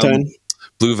 Blue Valentine.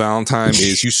 Blue Valentine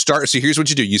is so here's what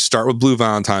you do. You start with Blue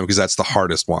Valentine because that's the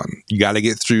hardest one. You got to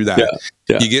get through that.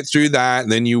 Yeah. You get through that,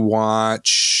 and then you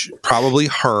watch probably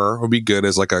Her would be good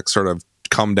as like a sort of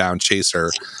come down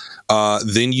chaser.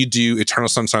 Then you do Eternal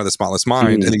Sunshine of the Spotless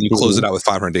Mind, and then you close it out with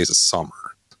 500 Days of Summer.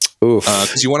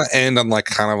 Because you want to end on like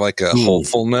kind of like a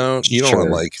hopeful note. You don't want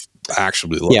to like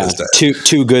actually love this day.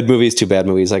 Two good movies, two bad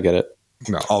movies. I get it.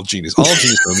 No, all genius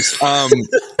movies.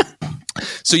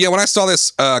 So yeah, when I saw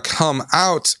this come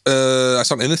out, I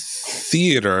saw it in the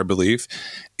theater, I believe.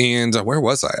 And where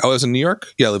was I? I was in New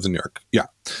York. Yeah, I lived in New York. Yeah.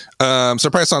 So I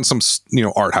probably saw some,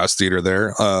 art house theater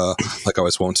there, like I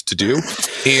was wont to do.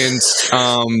 And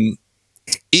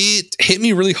it hit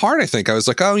me really hard. I think I was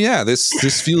like, oh yeah,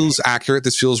 this feels accurate.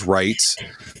 This feels right.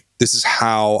 This is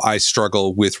how I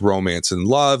struggle with romance and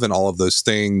love and all of those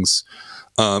things.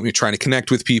 You're trying to connect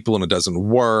with people and it doesn't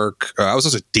work. I was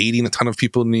also dating a ton of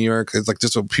people in New York. It's like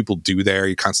just what people do there.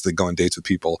 You constantly go on dates with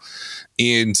people.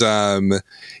 And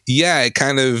it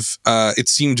kind of, it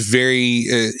seemed very,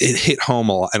 it hit home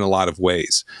in a lot of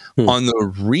ways. On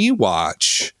the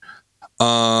rewatch,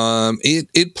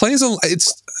 it plays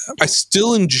I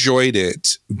still enjoyed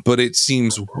it, but it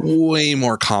seems way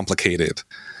more complicated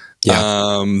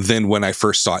than when I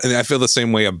first saw it. And I feel the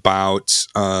same way about,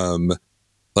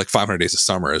 like 500 Days of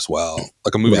Summer as well,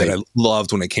 like a movie that I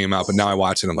loved when it came out, but now I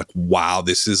watch it and I'm like, wow,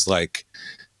 this is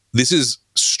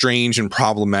strange and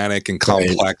problematic and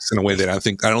complex in a way that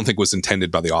I don't think was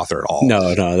intended by the author at all.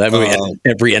 No, that movie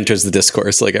re-enters the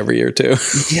discourse like every year too.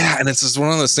 Yeah, and it's just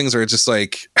one of those things where it's just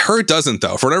like Her doesn't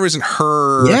though. For whatever reason,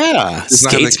 Her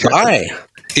skates by.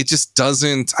 It just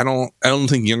doesn't. I don't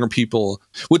think younger people.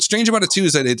 What's strange about it too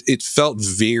is that it felt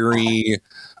very.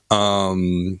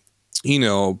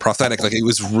 Prophetic, like it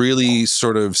was really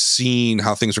sort of seeing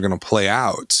how things were going to play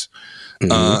out.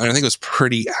 And I think it was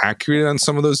pretty accurate on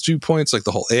some of those viewpoints, like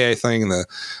the whole AI thing and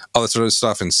all that sort of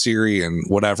stuff and Siri and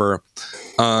whatever.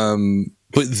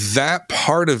 But that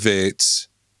part of it,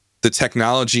 the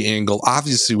technology angle,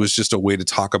 obviously was just a way to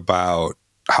talk about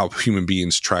how human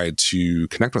beings tried to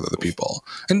connect with other people.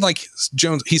 And like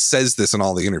Jones, he says this in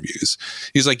all the interviews.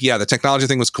 He's like, yeah, the technology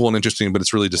thing was cool and interesting, but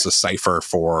it's really just a cipher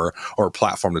or a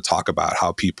platform to talk about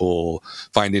how people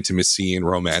find intimacy and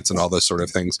romance and all those sort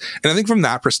of things. And I think from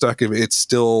that perspective, it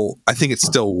still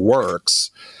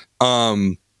works.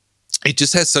 It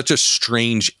just has such a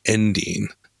strange ending.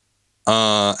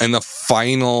 And the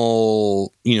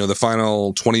final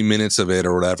 20 minutes of it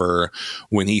or whatever,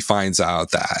 when he finds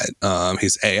out that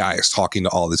his AI is talking to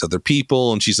all these other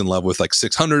people and she's in love with like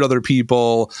 600 other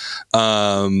people,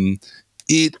 I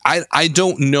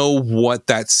don't know what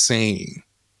that's saying,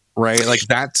 right? Like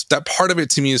that part of it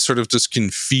to me is sort of just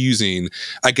confusing.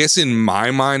 I guess in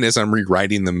my mind, as I'm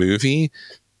rewriting the movie,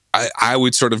 I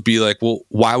would sort of be like, well,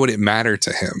 why would it matter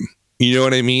to him? You know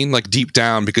what I mean? Like deep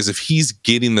down, because if he's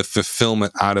getting the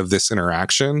fulfillment out of this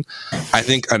interaction, I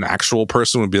think an actual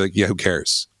person would be like, yeah, who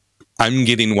cares? I'm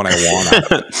getting what I want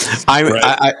out of it.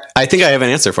 I think I have an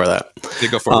answer for that.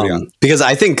 Yeah, go for it, because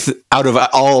I think out of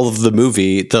all of the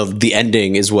movie, the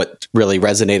ending is what really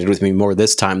resonated with me more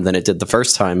this time than it did the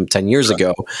first time 10 years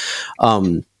ago.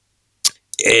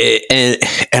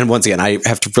 And once again, I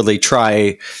have to really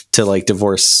try to like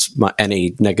divorce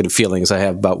any negative feelings I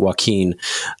have about Joaquin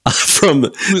from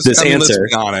this answer.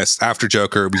 Let's be honest, after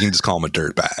Joker, we can just call him a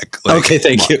dirtbag. Okay,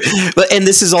 thank you. And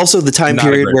this is also the time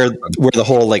period where the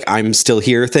whole like "I'm still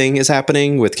here" thing is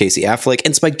happening with Casey Affleck,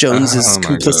 and Spike Jonze is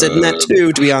complicit in that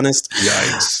too. To be honest,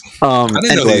 yikes! I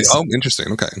didn't know that. Oh,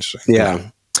 interesting. Okay, interesting.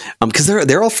 Yeah. Because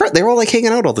they're all like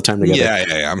hanging out all the time together.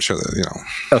 Yeah. I'm sure that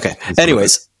Okay.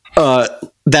 Anyways.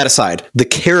 That aside, the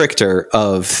character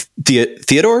of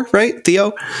Theodore, right?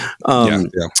 Theo?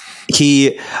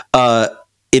 He,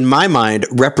 in my mind,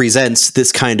 represents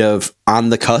this kind of on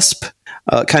the cusp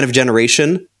kind of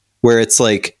generation where it's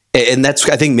like, and that's,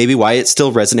 I think, maybe why it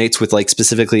still resonates with like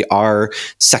specifically our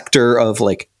sector of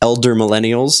like elder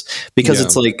millennials, because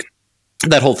it's like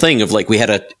that whole thing of like we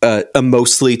had a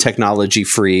mostly technology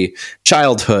free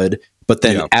childhood. But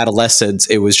then adolescence,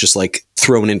 it was just like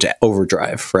thrown into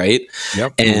overdrive, right?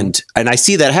 Yep. And I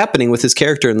see that happening with his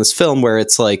character in this film where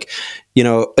it's like,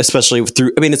 especially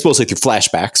through, it's mostly through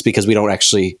flashbacks because we don't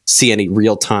actually see any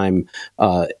real time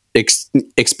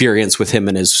experience with him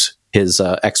and his his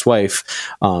ex-wife,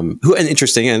 who, and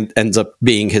interesting, and ends up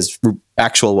being his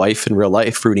actual wife in real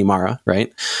life, Rooney Mara,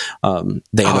 right? They end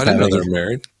up I didn't know having, they're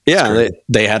married. yeah,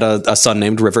 they had a son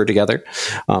named River together,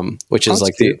 which is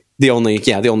like the only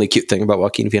cute thing about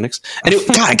Joaquin Phoenix. And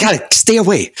God, I gotta stay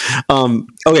away.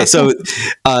 Okay, so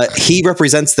he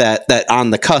represents that on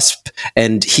the cusp,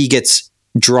 and he gets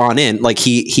drawn in. Like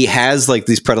he has like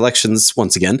these predilections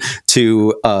once again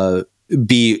to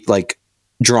be like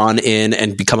drawn in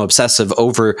and become obsessive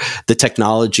over the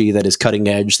technology that is cutting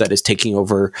edge, that is taking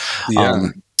over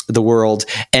the world.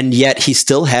 And yet he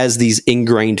still has these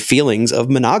ingrained feelings of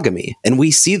monogamy. And we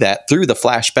see that through the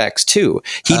flashbacks too.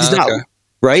 He's not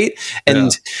right.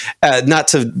 And not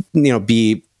to,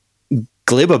 be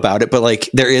glib about it, but like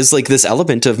there is like this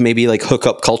element of maybe like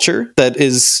hookup culture that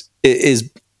is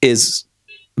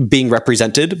being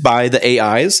represented by the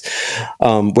AIs,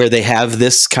 where they have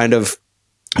this kind of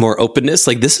more openness.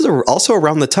 Like this is also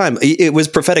around the time it was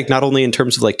prophetic, not only in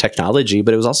terms of like technology,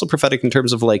 but it was also prophetic in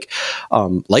terms of like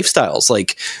lifestyles.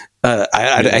 Like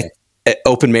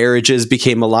open marriages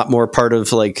became a lot more part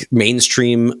of like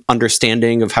mainstream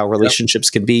understanding of how relationships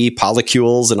can be,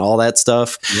 polycules and all that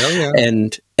stuff.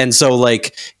 And so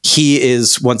like he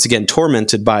is once again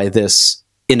tormented by this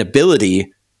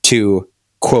inability to,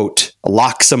 quote,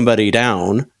 lock somebody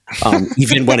down,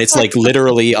 even when it's like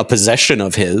literally a possession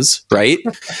of his, right?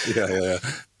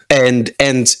 And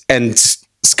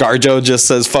ScarJo just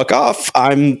says, "Fuck off!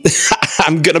 I'm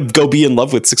gonna go be in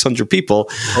love with 600 people."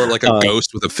 Or like a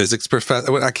ghost with a physics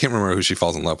professor. I can't remember who she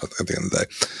falls in love with at the end of the day.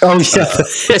 Oh yeah,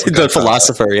 the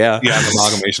philosopher. Yeah, an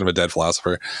amalgamation of a dead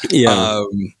philosopher. Yeah,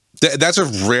 that's a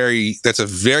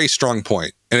very strong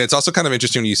point, and it's also kind of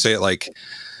interesting when you say it like.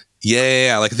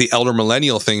 Yeah, like the elder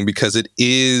millennial thing, because it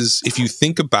is, if you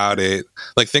think about it,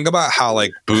 like think about how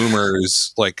like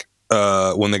boomers, like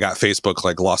when they got Facebook,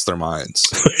 like lost their minds,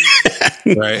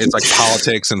 right? It's like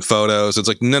politics and photos. It's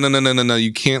like, no,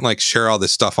 you can't like share all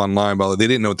this stuff online, but they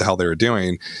didn't know what the hell they were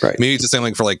doing. Right. Maybe it's the same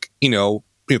like for like,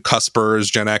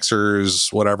 cuspers, Gen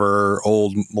Xers, whatever,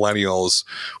 old millennials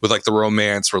with like the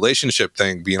romance relationship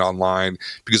thing being online,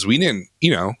 because we didn't,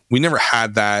 we never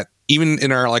had that. Even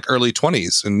in our like early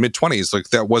 20s and mid 20s, like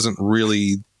that wasn't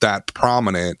really that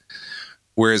prominent.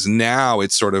 Whereas now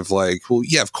it's sort of like, well,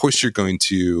 yeah, of course you're going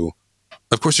to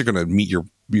meet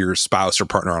your spouse or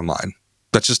partner online.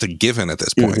 That's just a given at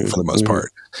this point for the most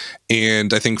part.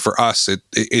 And I think for us,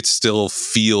 it still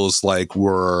feels like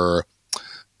we're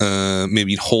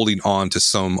maybe holding on to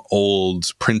some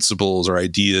old principles or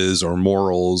ideas or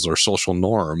morals or social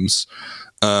norms.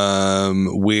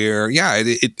 Where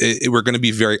we're going to be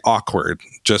very awkward,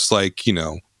 just like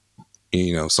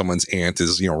someone's aunt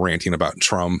is ranting about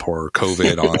Trump or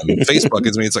COVID on Facebook.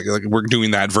 It's like we're doing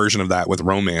that version of that with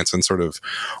romance and sort of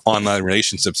online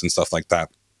relationships and stuff like that.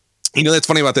 That's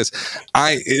funny about this.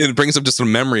 It brings up just a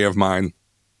memory of mine.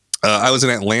 I was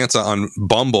in Atlanta on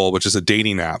Bumble, which is a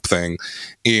dating app thing,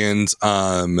 and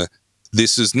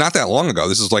this is not that long ago.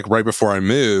 This is like right before I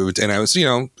moved, and I was,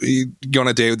 you go on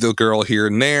a date with the girl here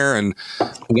and there, and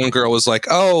one girl was like,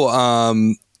 "Oh,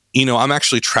 I'm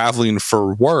actually traveling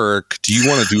for work. Do you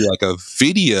want to do like a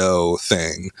video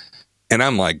thing?" And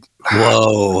I'm like,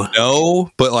 "Whoa, no,"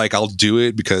 but like I'll do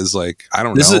it because like I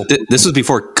don't know. This was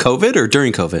before COVID or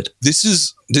during COVID? This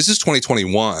is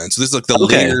 2021, so this is like the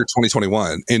later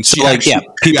 2021, and so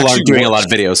people aren't doing a lot of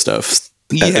video stuff.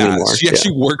 She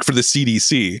actually worked for the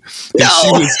CDC.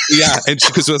 And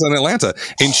she was in Atlanta,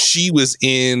 and she was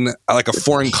in like a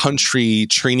foreign country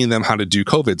training them how to do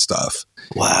COVID stuff.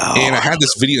 Wow. And I had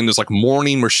this video in this like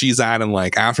morning where she's at and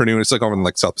like afternoon. It's like over in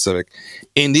like South Pacific.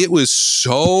 And it was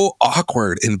so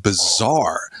awkward and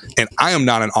bizarre. And I am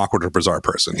not an awkward or bizarre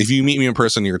person. If you meet me in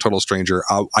person, you're a total stranger.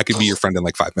 I could be your friend in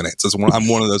like 5 minutes. I'm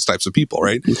one of those types of people,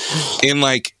 right? And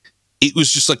like, it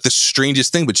was just like the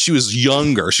strangest thing, but she was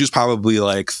younger. She was probably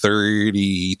like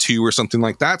 32 or something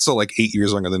like that. So like 8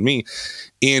 years younger than me.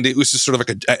 And it was just sort of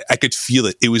like I could feel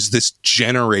it. It was this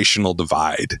generational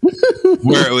divide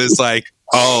where it was like,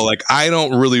 oh, like I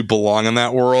don't really belong in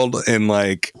that world. And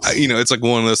like, it's like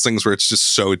one of those things where it's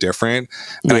just so different.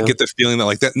 And I get the feeling that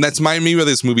like that, and that's maybe why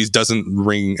this movie doesn't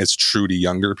ring as true to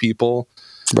younger people.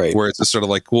 Right. Where it's just sort of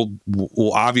like, well,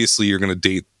 obviously you're going to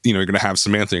date, you're going to have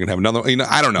Samantha, you're going to have another,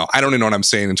 I don't know. I don't even know what I'm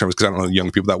saying in terms, because I don't know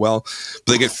young people that well,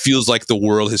 but like, it feels like the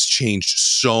world has changed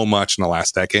so much in the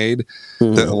last decade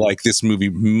that like this movie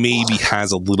maybe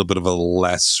has a little bit of a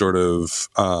less sort of,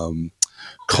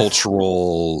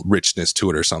 cultural richness to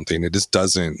it or something. It just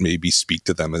doesn't maybe speak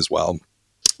to them as well.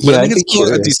 But I think it's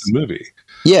still a decent movie.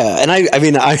 Yeah, and I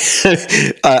mean,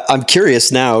 I'm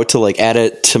curious now to like add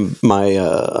it to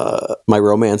my my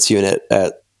romance unit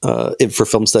at for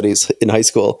film studies in high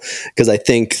school, because I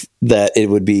think that it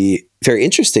would be very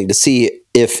interesting to see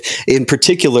if, in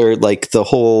particular, like the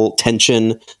whole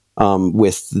tension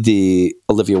with the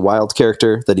Olivia Wilde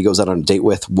character that he goes out on a date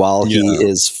with while he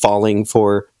is falling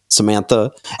for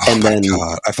Samantha. And then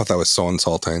God, I thought that was so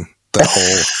insulting. That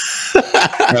whole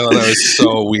I thought that was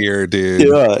so weird, dude.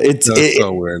 Yeah, it's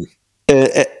so weird.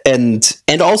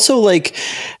 And also like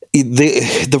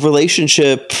the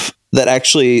relationship that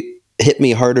actually hit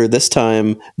me harder this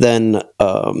time than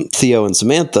Theo and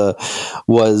Samantha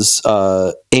was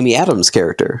Amy Adams'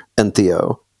 character and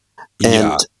Theo.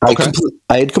 And I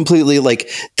had completely like,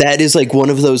 that is like one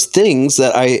of those things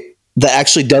that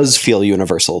actually does feel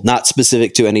universal, not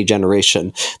specific to any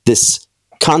generation. This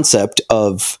concept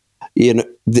of, you know,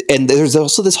 and there's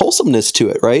also this wholesomeness to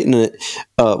it, right? And it,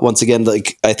 once again,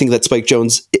 like I think that Spike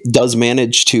Jonze does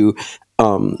manage to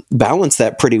balance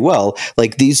that pretty well.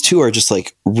 Like these two are just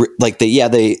like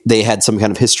they had some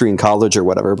kind of history in college or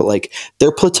whatever, but like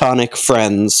they're platonic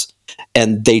friends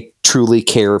and they truly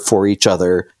care for each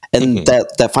other. And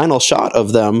that final shot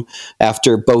of them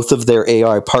after both of their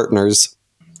AI partners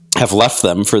have left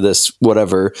them for this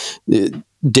whatever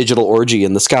digital orgy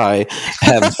in the sky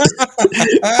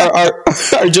are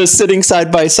just sitting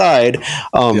side by side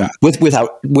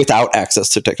without access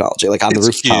to technology, like on the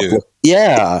rooftop. Cute.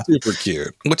 Yeah, super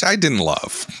cute, which I didn't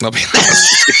love. I'll be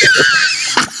honest.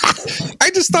 I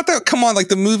just thought that, come on, like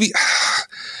the movie.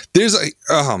 There's like,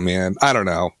 oh man, I don't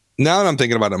know. Now that I'm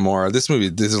thinking about it more, this movie,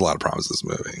 there's a lot of problems with this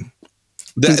movie.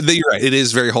 You're right. It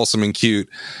is very wholesome and cute,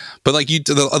 but like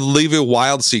the Olivia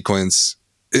Wilde sequence,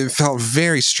 it felt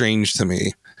very strange to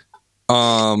me.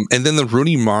 And then the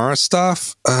Rooney Mara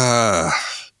stuff, no,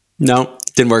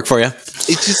 didn't work for you.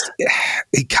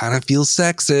 It kind of feels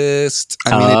sexist.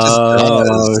 I mean, it just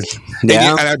does.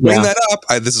 Yeah, and I bring that up.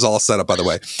 This is all set up, by the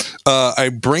way. I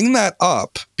bring that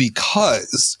up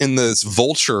because in this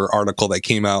Vulture article that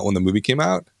came out when the movie came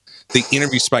out, they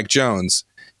interviewed Spike Jonze,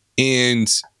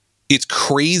 and it's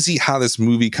crazy how this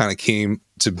movie kind of came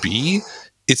to be.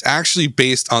 It's actually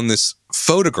based on this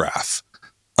photograph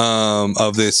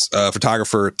of this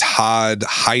photographer, Todd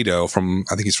Hido,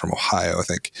 I think he's from Ohio, I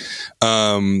think.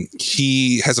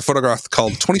 He has a photograph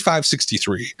called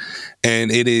 2563,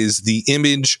 and it is the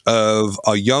image of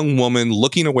a young woman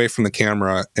looking away from the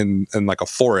camera in like a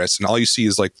forest, and all you see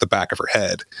is like the back of her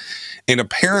head. And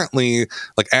apparently,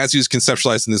 like as he was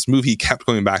conceptualizing this movie, he kept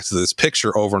going back to this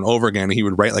picture over and over again, and he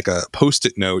would write like a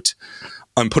Post-it note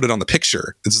and put it on the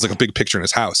picture. This is like a big picture in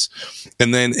his house.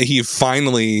 And then he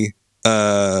finally,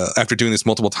 after doing this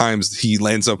multiple times, he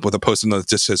lands up with a Post-it note that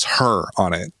just says her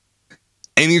on it.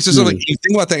 And he's just like, you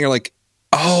think about that and you're like,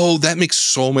 oh, that makes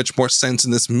so much more sense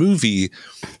in this movie,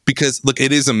 because look,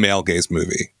 it is a male gaze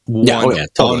movie.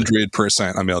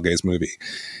 100% a male gaze movie.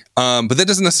 But that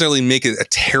doesn't necessarily make it a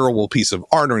terrible piece of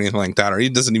art or anything like that, or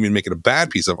it doesn't even make it a bad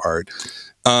piece of art.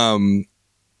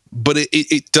 But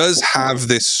it does have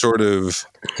this sort of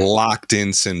locked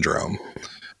in syndrome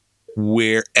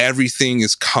where everything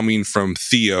is coming from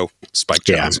Theo, Spike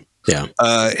Jonze.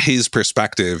 His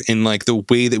perspective, and like the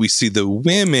way that we see the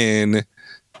women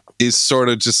is sort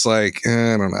of just like,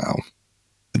 I don't know.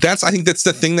 I think that's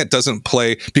the thing that doesn't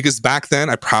play, because back then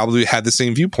I probably had the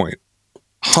same viewpoint.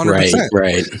 100%.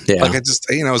 Right. Yeah. Like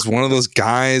I was one of those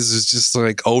guys who's just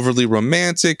like overly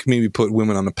romantic, maybe put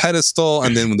women on a pedestal,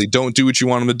 and then when they don't do what you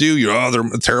want them to do, they're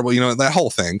terrible, that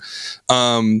whole thing.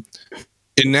 And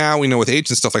now we know with age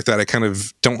and stuff like that, I kind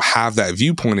of don't have that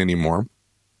viewpoint anymore.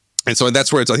 And so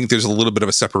that's where I think there's a little bit of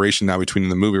a separation now between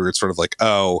the movie, where it's sort of like,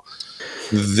 oh,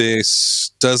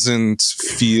 this doesn't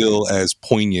feel as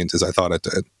poignant as I thought it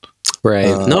did.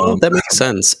 Right. No, that makes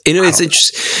sense. It's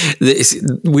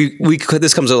interesting.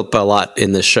 This comes up a lot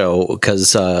in this show,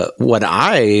 because what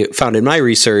I found in my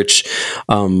research,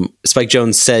 Spike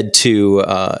Jonze said to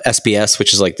SBS,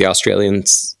 which is like the Australian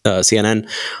CNN,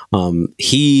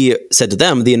 he said to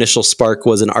them, the initial spark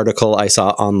was an article I saw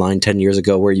online 10 years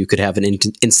ago where you could have an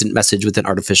instant message with an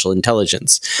artificial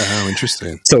intelligence. Oh,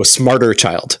 interesting. So a smarter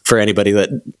child, for anybody that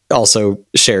also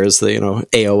shares the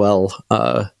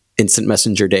AOL instant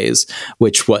messenger days,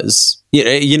 which was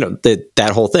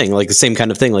that whole thing, like the same kind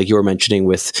of thing like you were mentioning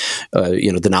with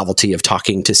the novelty of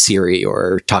talking to Siri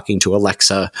or talking to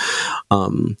Alexa,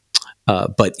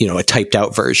 but a typed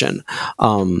out version.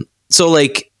 So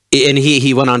like, and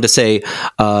he went on to say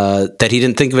that he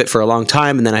didn't think of it for a long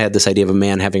time, and then I had this idea of a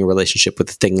man having a relationship with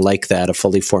a thing like that, a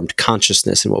fully formed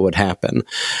consciousness, and what would happen.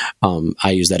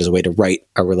 I use that as a way to write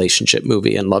a relationship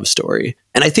movie and love story,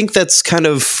 and I think that's kind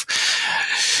of,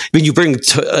 mean, you bring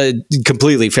a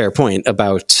completely fair point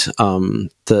about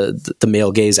the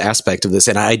male gaze aspect of this,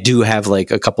 and I do have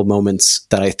like a couple moments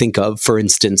that I think of. For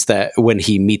instance, that when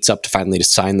he meets up to finally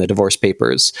sign the divorce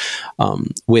papers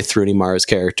with Rooney Mara's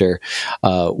character,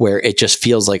 where it just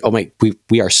feels like, oh my,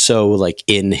 we are so like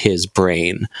in his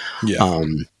brain. Yeah.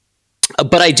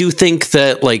 But I do think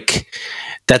that like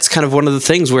that's kind of one of the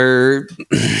things where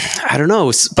I don't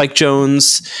know, Spike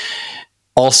Jonze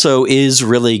also is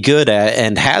really good at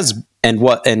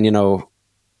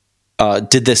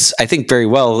did this, I think, very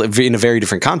well in a very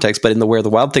different context, but in the Where the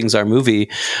Wild Things Are movie,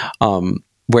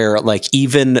 where like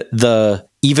even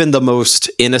the most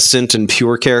innocent and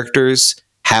pure characters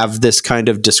have this kind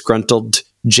of disgruntled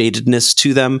jadedness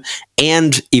to them,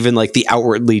 and even like the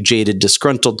outwardly jaded,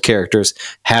 disgruntled characters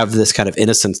have this kind of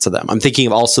innocence to them. I'm thinking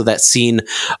of also that scene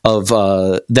of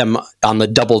them on the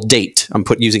double date. I'm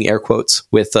using air quotes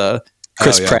with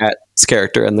Chris Pratt's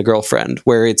character and the girlfriend,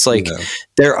 where it's like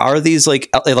there are these like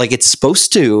it's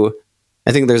supposed to.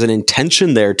 I think there's an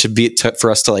intention there for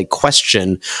us to like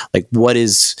question like what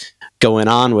is going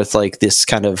on with like this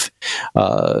kind of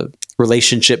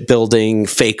relationship building,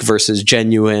 fake versus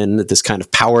genuine, this kind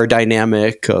of power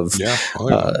dynamic of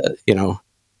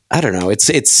I don't know. It's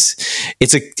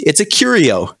a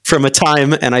curio from a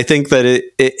time, and I think that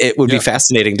it would be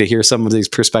fascinating to hear some of these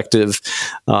perspective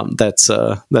that's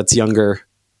younger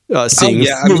seeing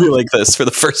a movie like this for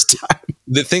the first time.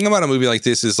 The thing about a movie like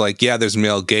this is like, there's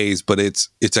male gaze, but it's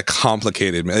a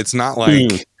complicated. It's not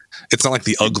like it's not like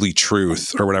The Ugly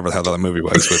Truth or whatever the hell that movie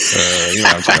was with you know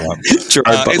what I'm talking about.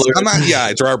 Gerard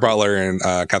Butler. Gerard Butler and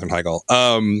Katherine Heigl.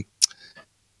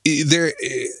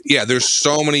 There's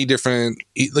so many different,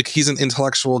 like he's an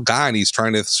intellectual guy and he's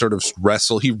trying to sort of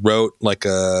wrestle. He wrote like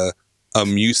a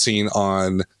musing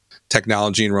on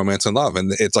technology and romance and love,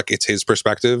 and it's like it's his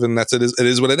perspective, and it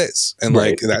is what it is, and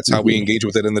like that's how we engage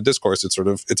with it in the discourse. It's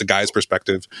a guy's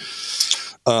perspective,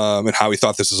 and how he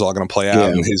thought this was all going to play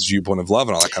out, and his viewpoint of love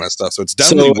and all that kind of stuff. So it's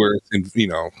definitely worth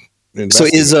So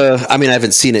is I mean, I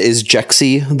haven't seen it. Is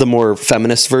Jexi the more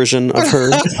feminist version of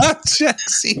her?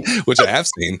 Jexi, which I have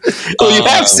seen. Oh, you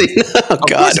have seen? Oh, God, of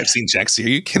course I've seen Jexi. Are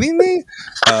you kidding me?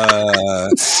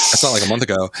 That's not like a month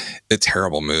ago. A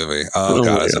terrible movie. Oh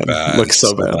God, it's bad. Looks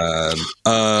so bad.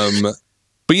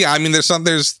 But yeah, I mean, there's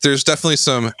definitely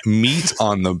some meat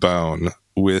on the bone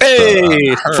with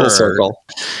her. Full circle.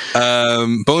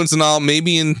 Bones and all.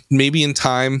 Maybe in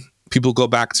time, people go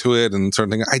back to it and sort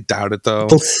of think, I doubt it though.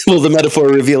 Will the metaphor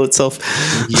reveal itself?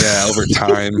 Yeah, over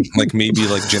time, like maybe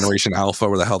like Generation Alpha,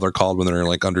 where the hell they're called when they're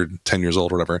like under 10 years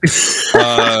old or whatever.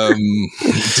 Oh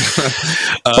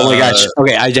my gosh.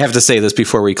 Okay, I have to say this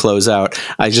before we close out.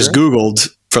 I just Googled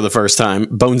for the first time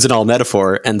Bones and All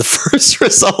metaphor, and the first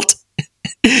result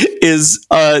is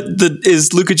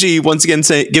Luca G once again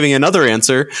giving another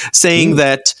answer, saying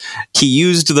that he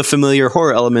used the familiar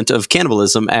horror element of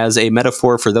cannibalism as a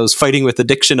metaphor for those fighting with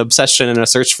addiction, obsession, and a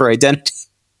search for identity.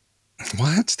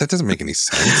 What? That doesn't make any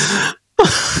sense.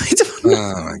 I don't know.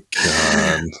 Oh my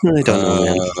God. I don't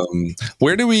know, man.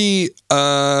 Where do we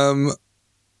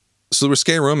so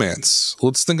risque romance.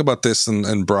 Let's think about this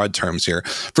in broad terms here.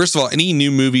 First of all, any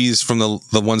new movies from the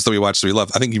ones that we watched that we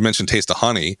love? I think you mentioned Taste of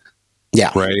Honey.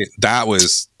 Yeah. Right. That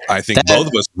was, I think both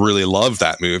of us really loved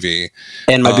that movie.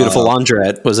 And My Beautiful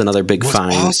Laundrette was another big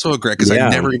find. Also a great, because I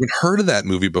never even heard of that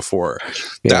movie before.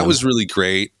 Yeah. That was really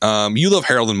great. You love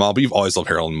Harold and Maude, but you've always loved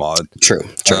Harold and Maude. True.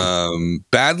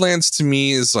 Badlands to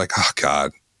me is like, oh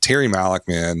God, Terry Malick,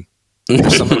 man.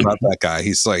 There's something about that guy.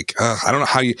 He's like, I don't know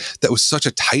how that was such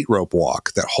a tightrope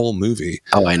walk, that whole movie.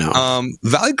 Oh, I know.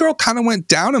 Valley Girl kind of went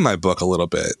down in my book a little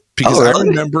bit, because I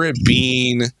remember it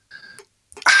being,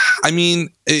 I mean,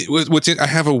 I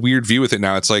have a weird view with it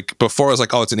now. It's like, before I was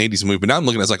like, oh, it's an 80s movie. But now I'm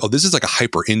looking at it, it's like, oh, this is like a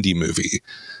hyper indie movie.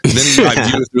 And then I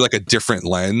view it through like a different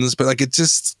lens. But like, it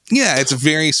just, it's a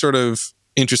very sort of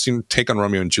interesting take on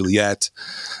Romeo and Juliet.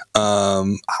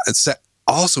 It's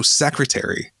also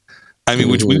Secretary. I mean,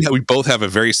 which we both have a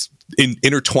very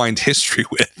intertwined history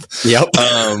with. Yep.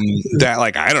 That,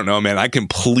 like, I don't know, man. I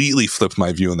completely flipped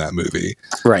my view on that movie.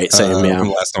 Right. Same. Yeah.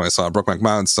 Last time I saw it, Brokeback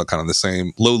Mountain's still kind of the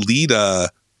same. Lolita.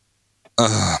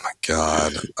 Oh my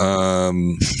God.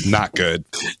 Not good.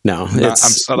 No.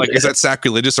 Is that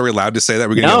sacrilegious? Are we allowed to say that?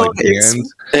 We're gonna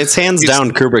it's hands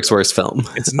down Kubrick's worst film.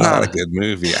 It's not a good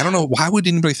movie. I don't know. Why would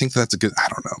anybody think that's a good? I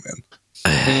don't know, man.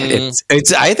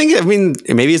 It's I think, I mean,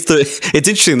 maybe it's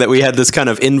interesting that we had this kind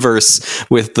of inverse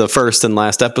with the first and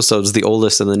last episodes. The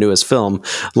oldest and the newest film,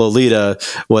 Lolita,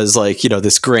 was like,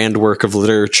 this grand work of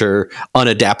literature,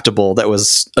 unadaptable, that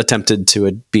was attempted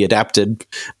to be adapted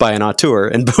by an auteur,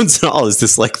 and Bones and All is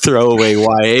this like throwaway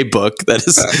YA book that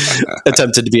is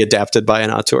attempted to be adapted by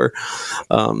an auteur.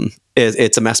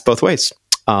 It's a mess both ways.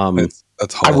 That's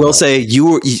I will say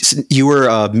you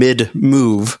were mid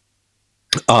move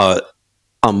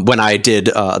when I did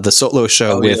the solo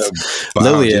show with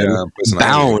Lillian,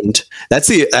 Bound. That's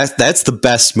the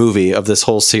best movie of this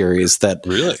whole series that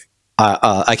really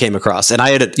I came across, and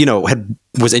I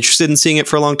was interested in seeing it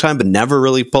for a long time, but never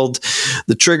really pulled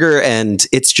the trigger. And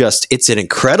it's an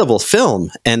incredible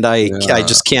film, and I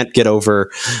just can't get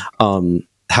over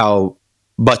how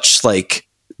much like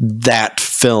that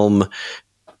film,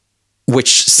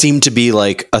 which seemed to be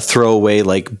like a throwaway,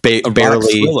 like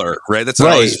barely thriller, right? That's how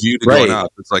I always viewed it growing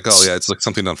up. It's like, oh yeah, it's like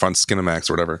something done on Skinamax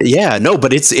or whatever. Yeah, no,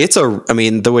 but I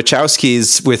mean, the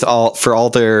Wachowskis, for all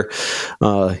their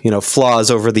flaws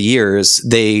over the years,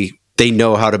 they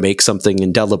know how to make something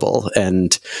indelible,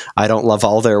 and I don't love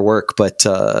all their work, but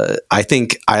I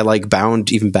think I like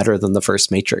Bound even better than the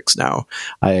first Matrix now.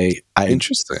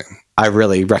 Interesting. I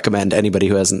really recommend anybody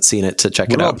who hasn't seen it to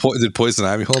check it out. Did Poison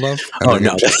Ivy hold up? Oh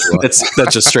no, that's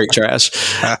just straight trash.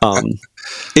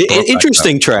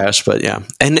 Interesting trash, but yeah,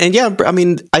 and yeah. I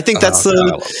mean, I think that's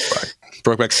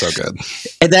Brokeback's so good.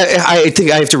 And that, I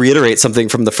think I have to reiterate something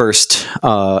from the first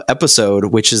episode,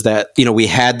 which is that we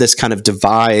had this kind of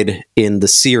divide in the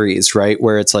series, right,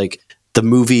 where it's like the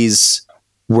movies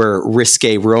were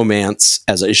risque romance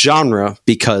as a genre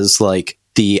because like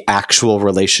the actual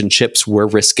relationships were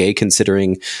risque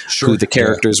considering who the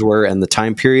characters were and the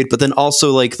time period, but then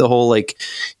also like the whole like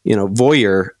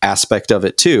voyeur aspect of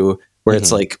it too, where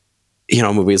it's like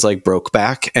movies like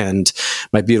Brokeback and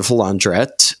My Beautiful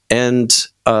Laundrette, and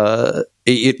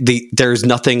there's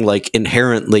nothing like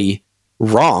inherently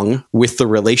wrong with the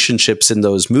relationships in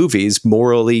those movies,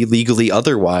 morally, legally,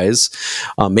 otherwise,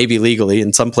 maybe legally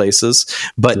in some places,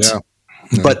 but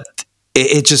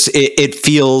it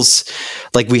feels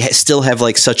like we still have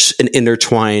like such an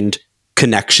intertwined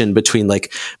connection between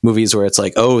like movies where it's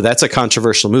like, oh, that's a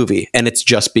controversial movie and it's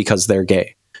just because they're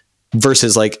gay,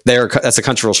 versus like that's a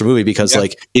controversial movie because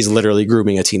like he's literally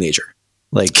grooming a teenager.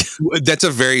 Like that's a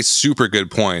very super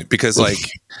good point, because like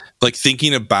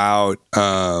thinking about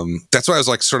that's why I was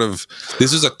like sort of,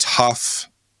 this is a tough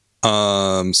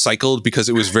cycled, because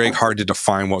it was very hard to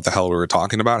define what the hell we were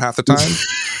talking about half the time.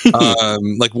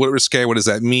 Like what risque, what does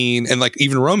that mean? And like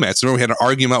even romance, remember we had an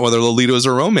argument about whether Lolita was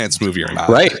a romance movie or not,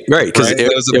 right, because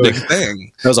it was a big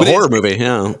thing. It was a horror movie.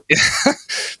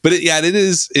 But it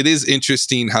is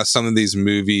interesting how some of these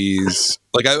movies,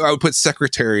 like I would put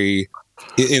Secretary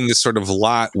in this sort of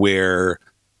lot where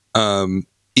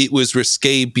it was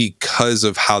risque because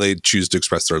of how they choose to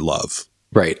express their love.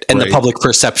 Right. And the public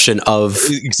perception of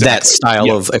that style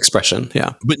of expression.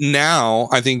 Yeah. But now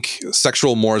I think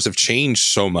sexual mores have changed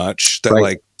so much that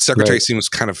like Secretary seems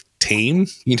kind of tame.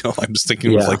 I'm just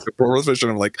thinking of like the proliferation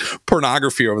of like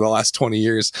pornography over the last 20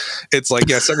 years. It's like,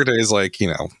 Secretary is like,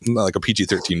 like a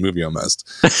PG-13 movie almost.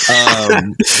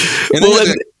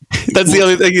 That's the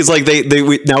other thing is like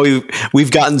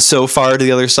we've gotten so far to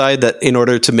the other side that in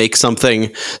order to make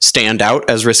something stand out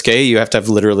as risque, you have to have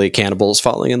literally cannibals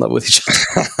falling in love with each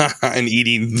other and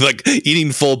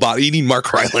eating full body, eating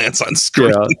Mark Rylance on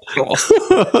screen. But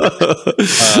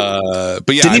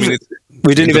yeah,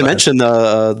 we didn't even mention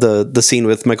the scene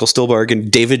with Michael Stuhlbarg and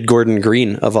David Gordon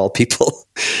Green of all people.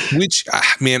 Which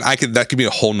that could be a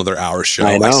whole nother hour show.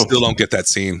 I still don't get that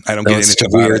scene. I don't get anything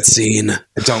about it. Weird scene.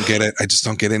 I don't get it. I just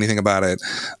don't get anything about it.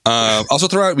 Also,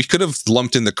 throw out, we could have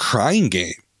lumped in The Crying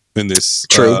Game in this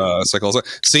cycle.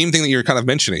 Same thing that you're kind of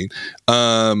mentioning.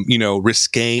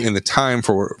 Risque in the time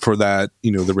for that.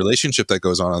 The relationship that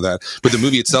goes on that, but the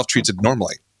movie itself treats it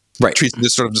normally. Right. Treats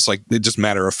this sort of just like just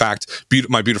matter of fact.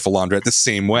 My Beautiful Laundrette the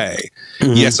same way.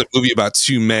 Mm-hmm. Yes, a movie about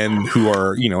two men who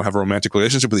are have a romantic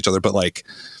relationship with each other, but like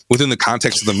within the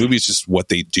context of the movie, it's just what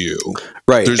they do.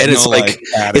 Right. There's and it's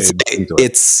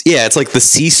it's like the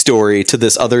C story to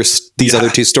these other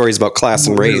two stories about class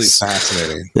and race.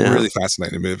 Fascinating. Yeah. Really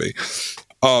fascinating movie.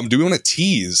 Do we want to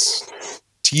tease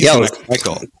the next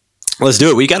cycle? Let's do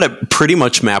it. We got it pretty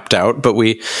much mapped out, but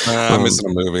I'm missing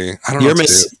a movie. I don't know.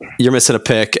 You're missing a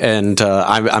pick, and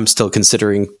I'm still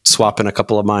considering swapping a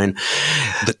couple of mine.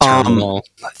 The Terminal.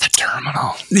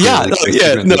 Yeah,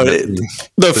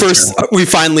 we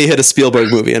finally hit a Spielberg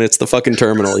movie, and it's the fucking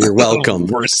Terminal. You're welcome.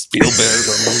 Worst Spielberg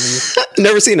movie.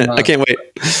 Never seen it. I can't wait.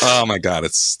 Oh my god,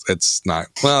 it's not.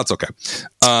 Well, it's okay.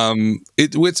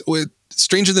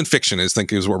 stranger than fiction is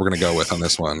what we're going to go with on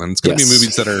this one. And it's going to be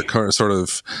movies that are sort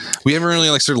of, we haven't really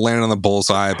like sort of landed on the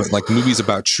bullseye, but like movies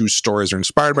about true stories or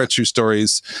inspired by true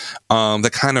stories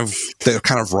that kind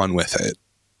of run with it.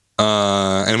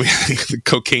 And we the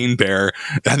Cocaine Bear.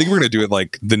 I think we're going to do it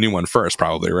like the new one first,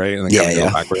 probably, right? And then kind of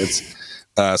go backwards.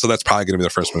 So that's probably going to be the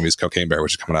first movie is Cocaine Bear,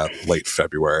 which is coming out late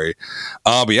February.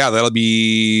 But yeah, that'll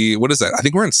be, what is that? I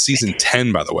think we're in season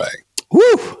 10, by the way.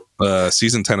 Woo!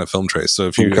 Season 10 of Film Trace. So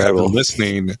if you have been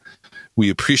listening, we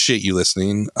appreciate you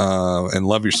listening and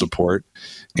love your support.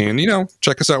 And,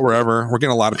 check us out wherever. We're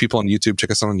getting a lot of people on YouTube.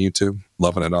 Check us out on YouTube.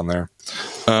 Loving it on there.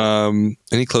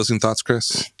 Any closing thoughts,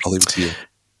 Chris? I'll leave it to you.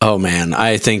 Oh man,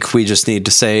 I think we just need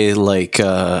to say like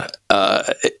I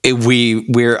think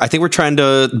we're trying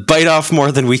to bite off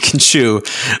more than we can chew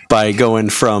by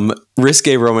going from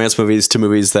risque romance movies to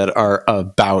movies that are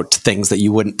about things that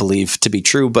you wouldn't believe to be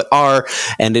true but are,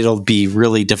 and it'll be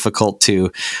really difficult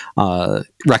to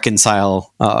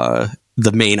reconcile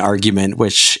the main argument,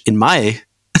 which in my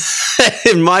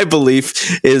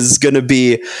belief is going to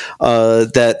be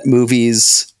that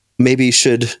movies maybe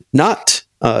should not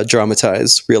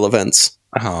dramatize real events.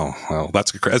 Oh, well,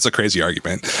 that's a crazy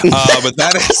argument. But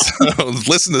that is,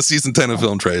 listen to season 10 of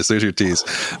Film Trace. There's your tease.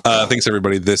 Thanks,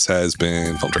 everybody. This has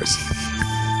been Film Trace.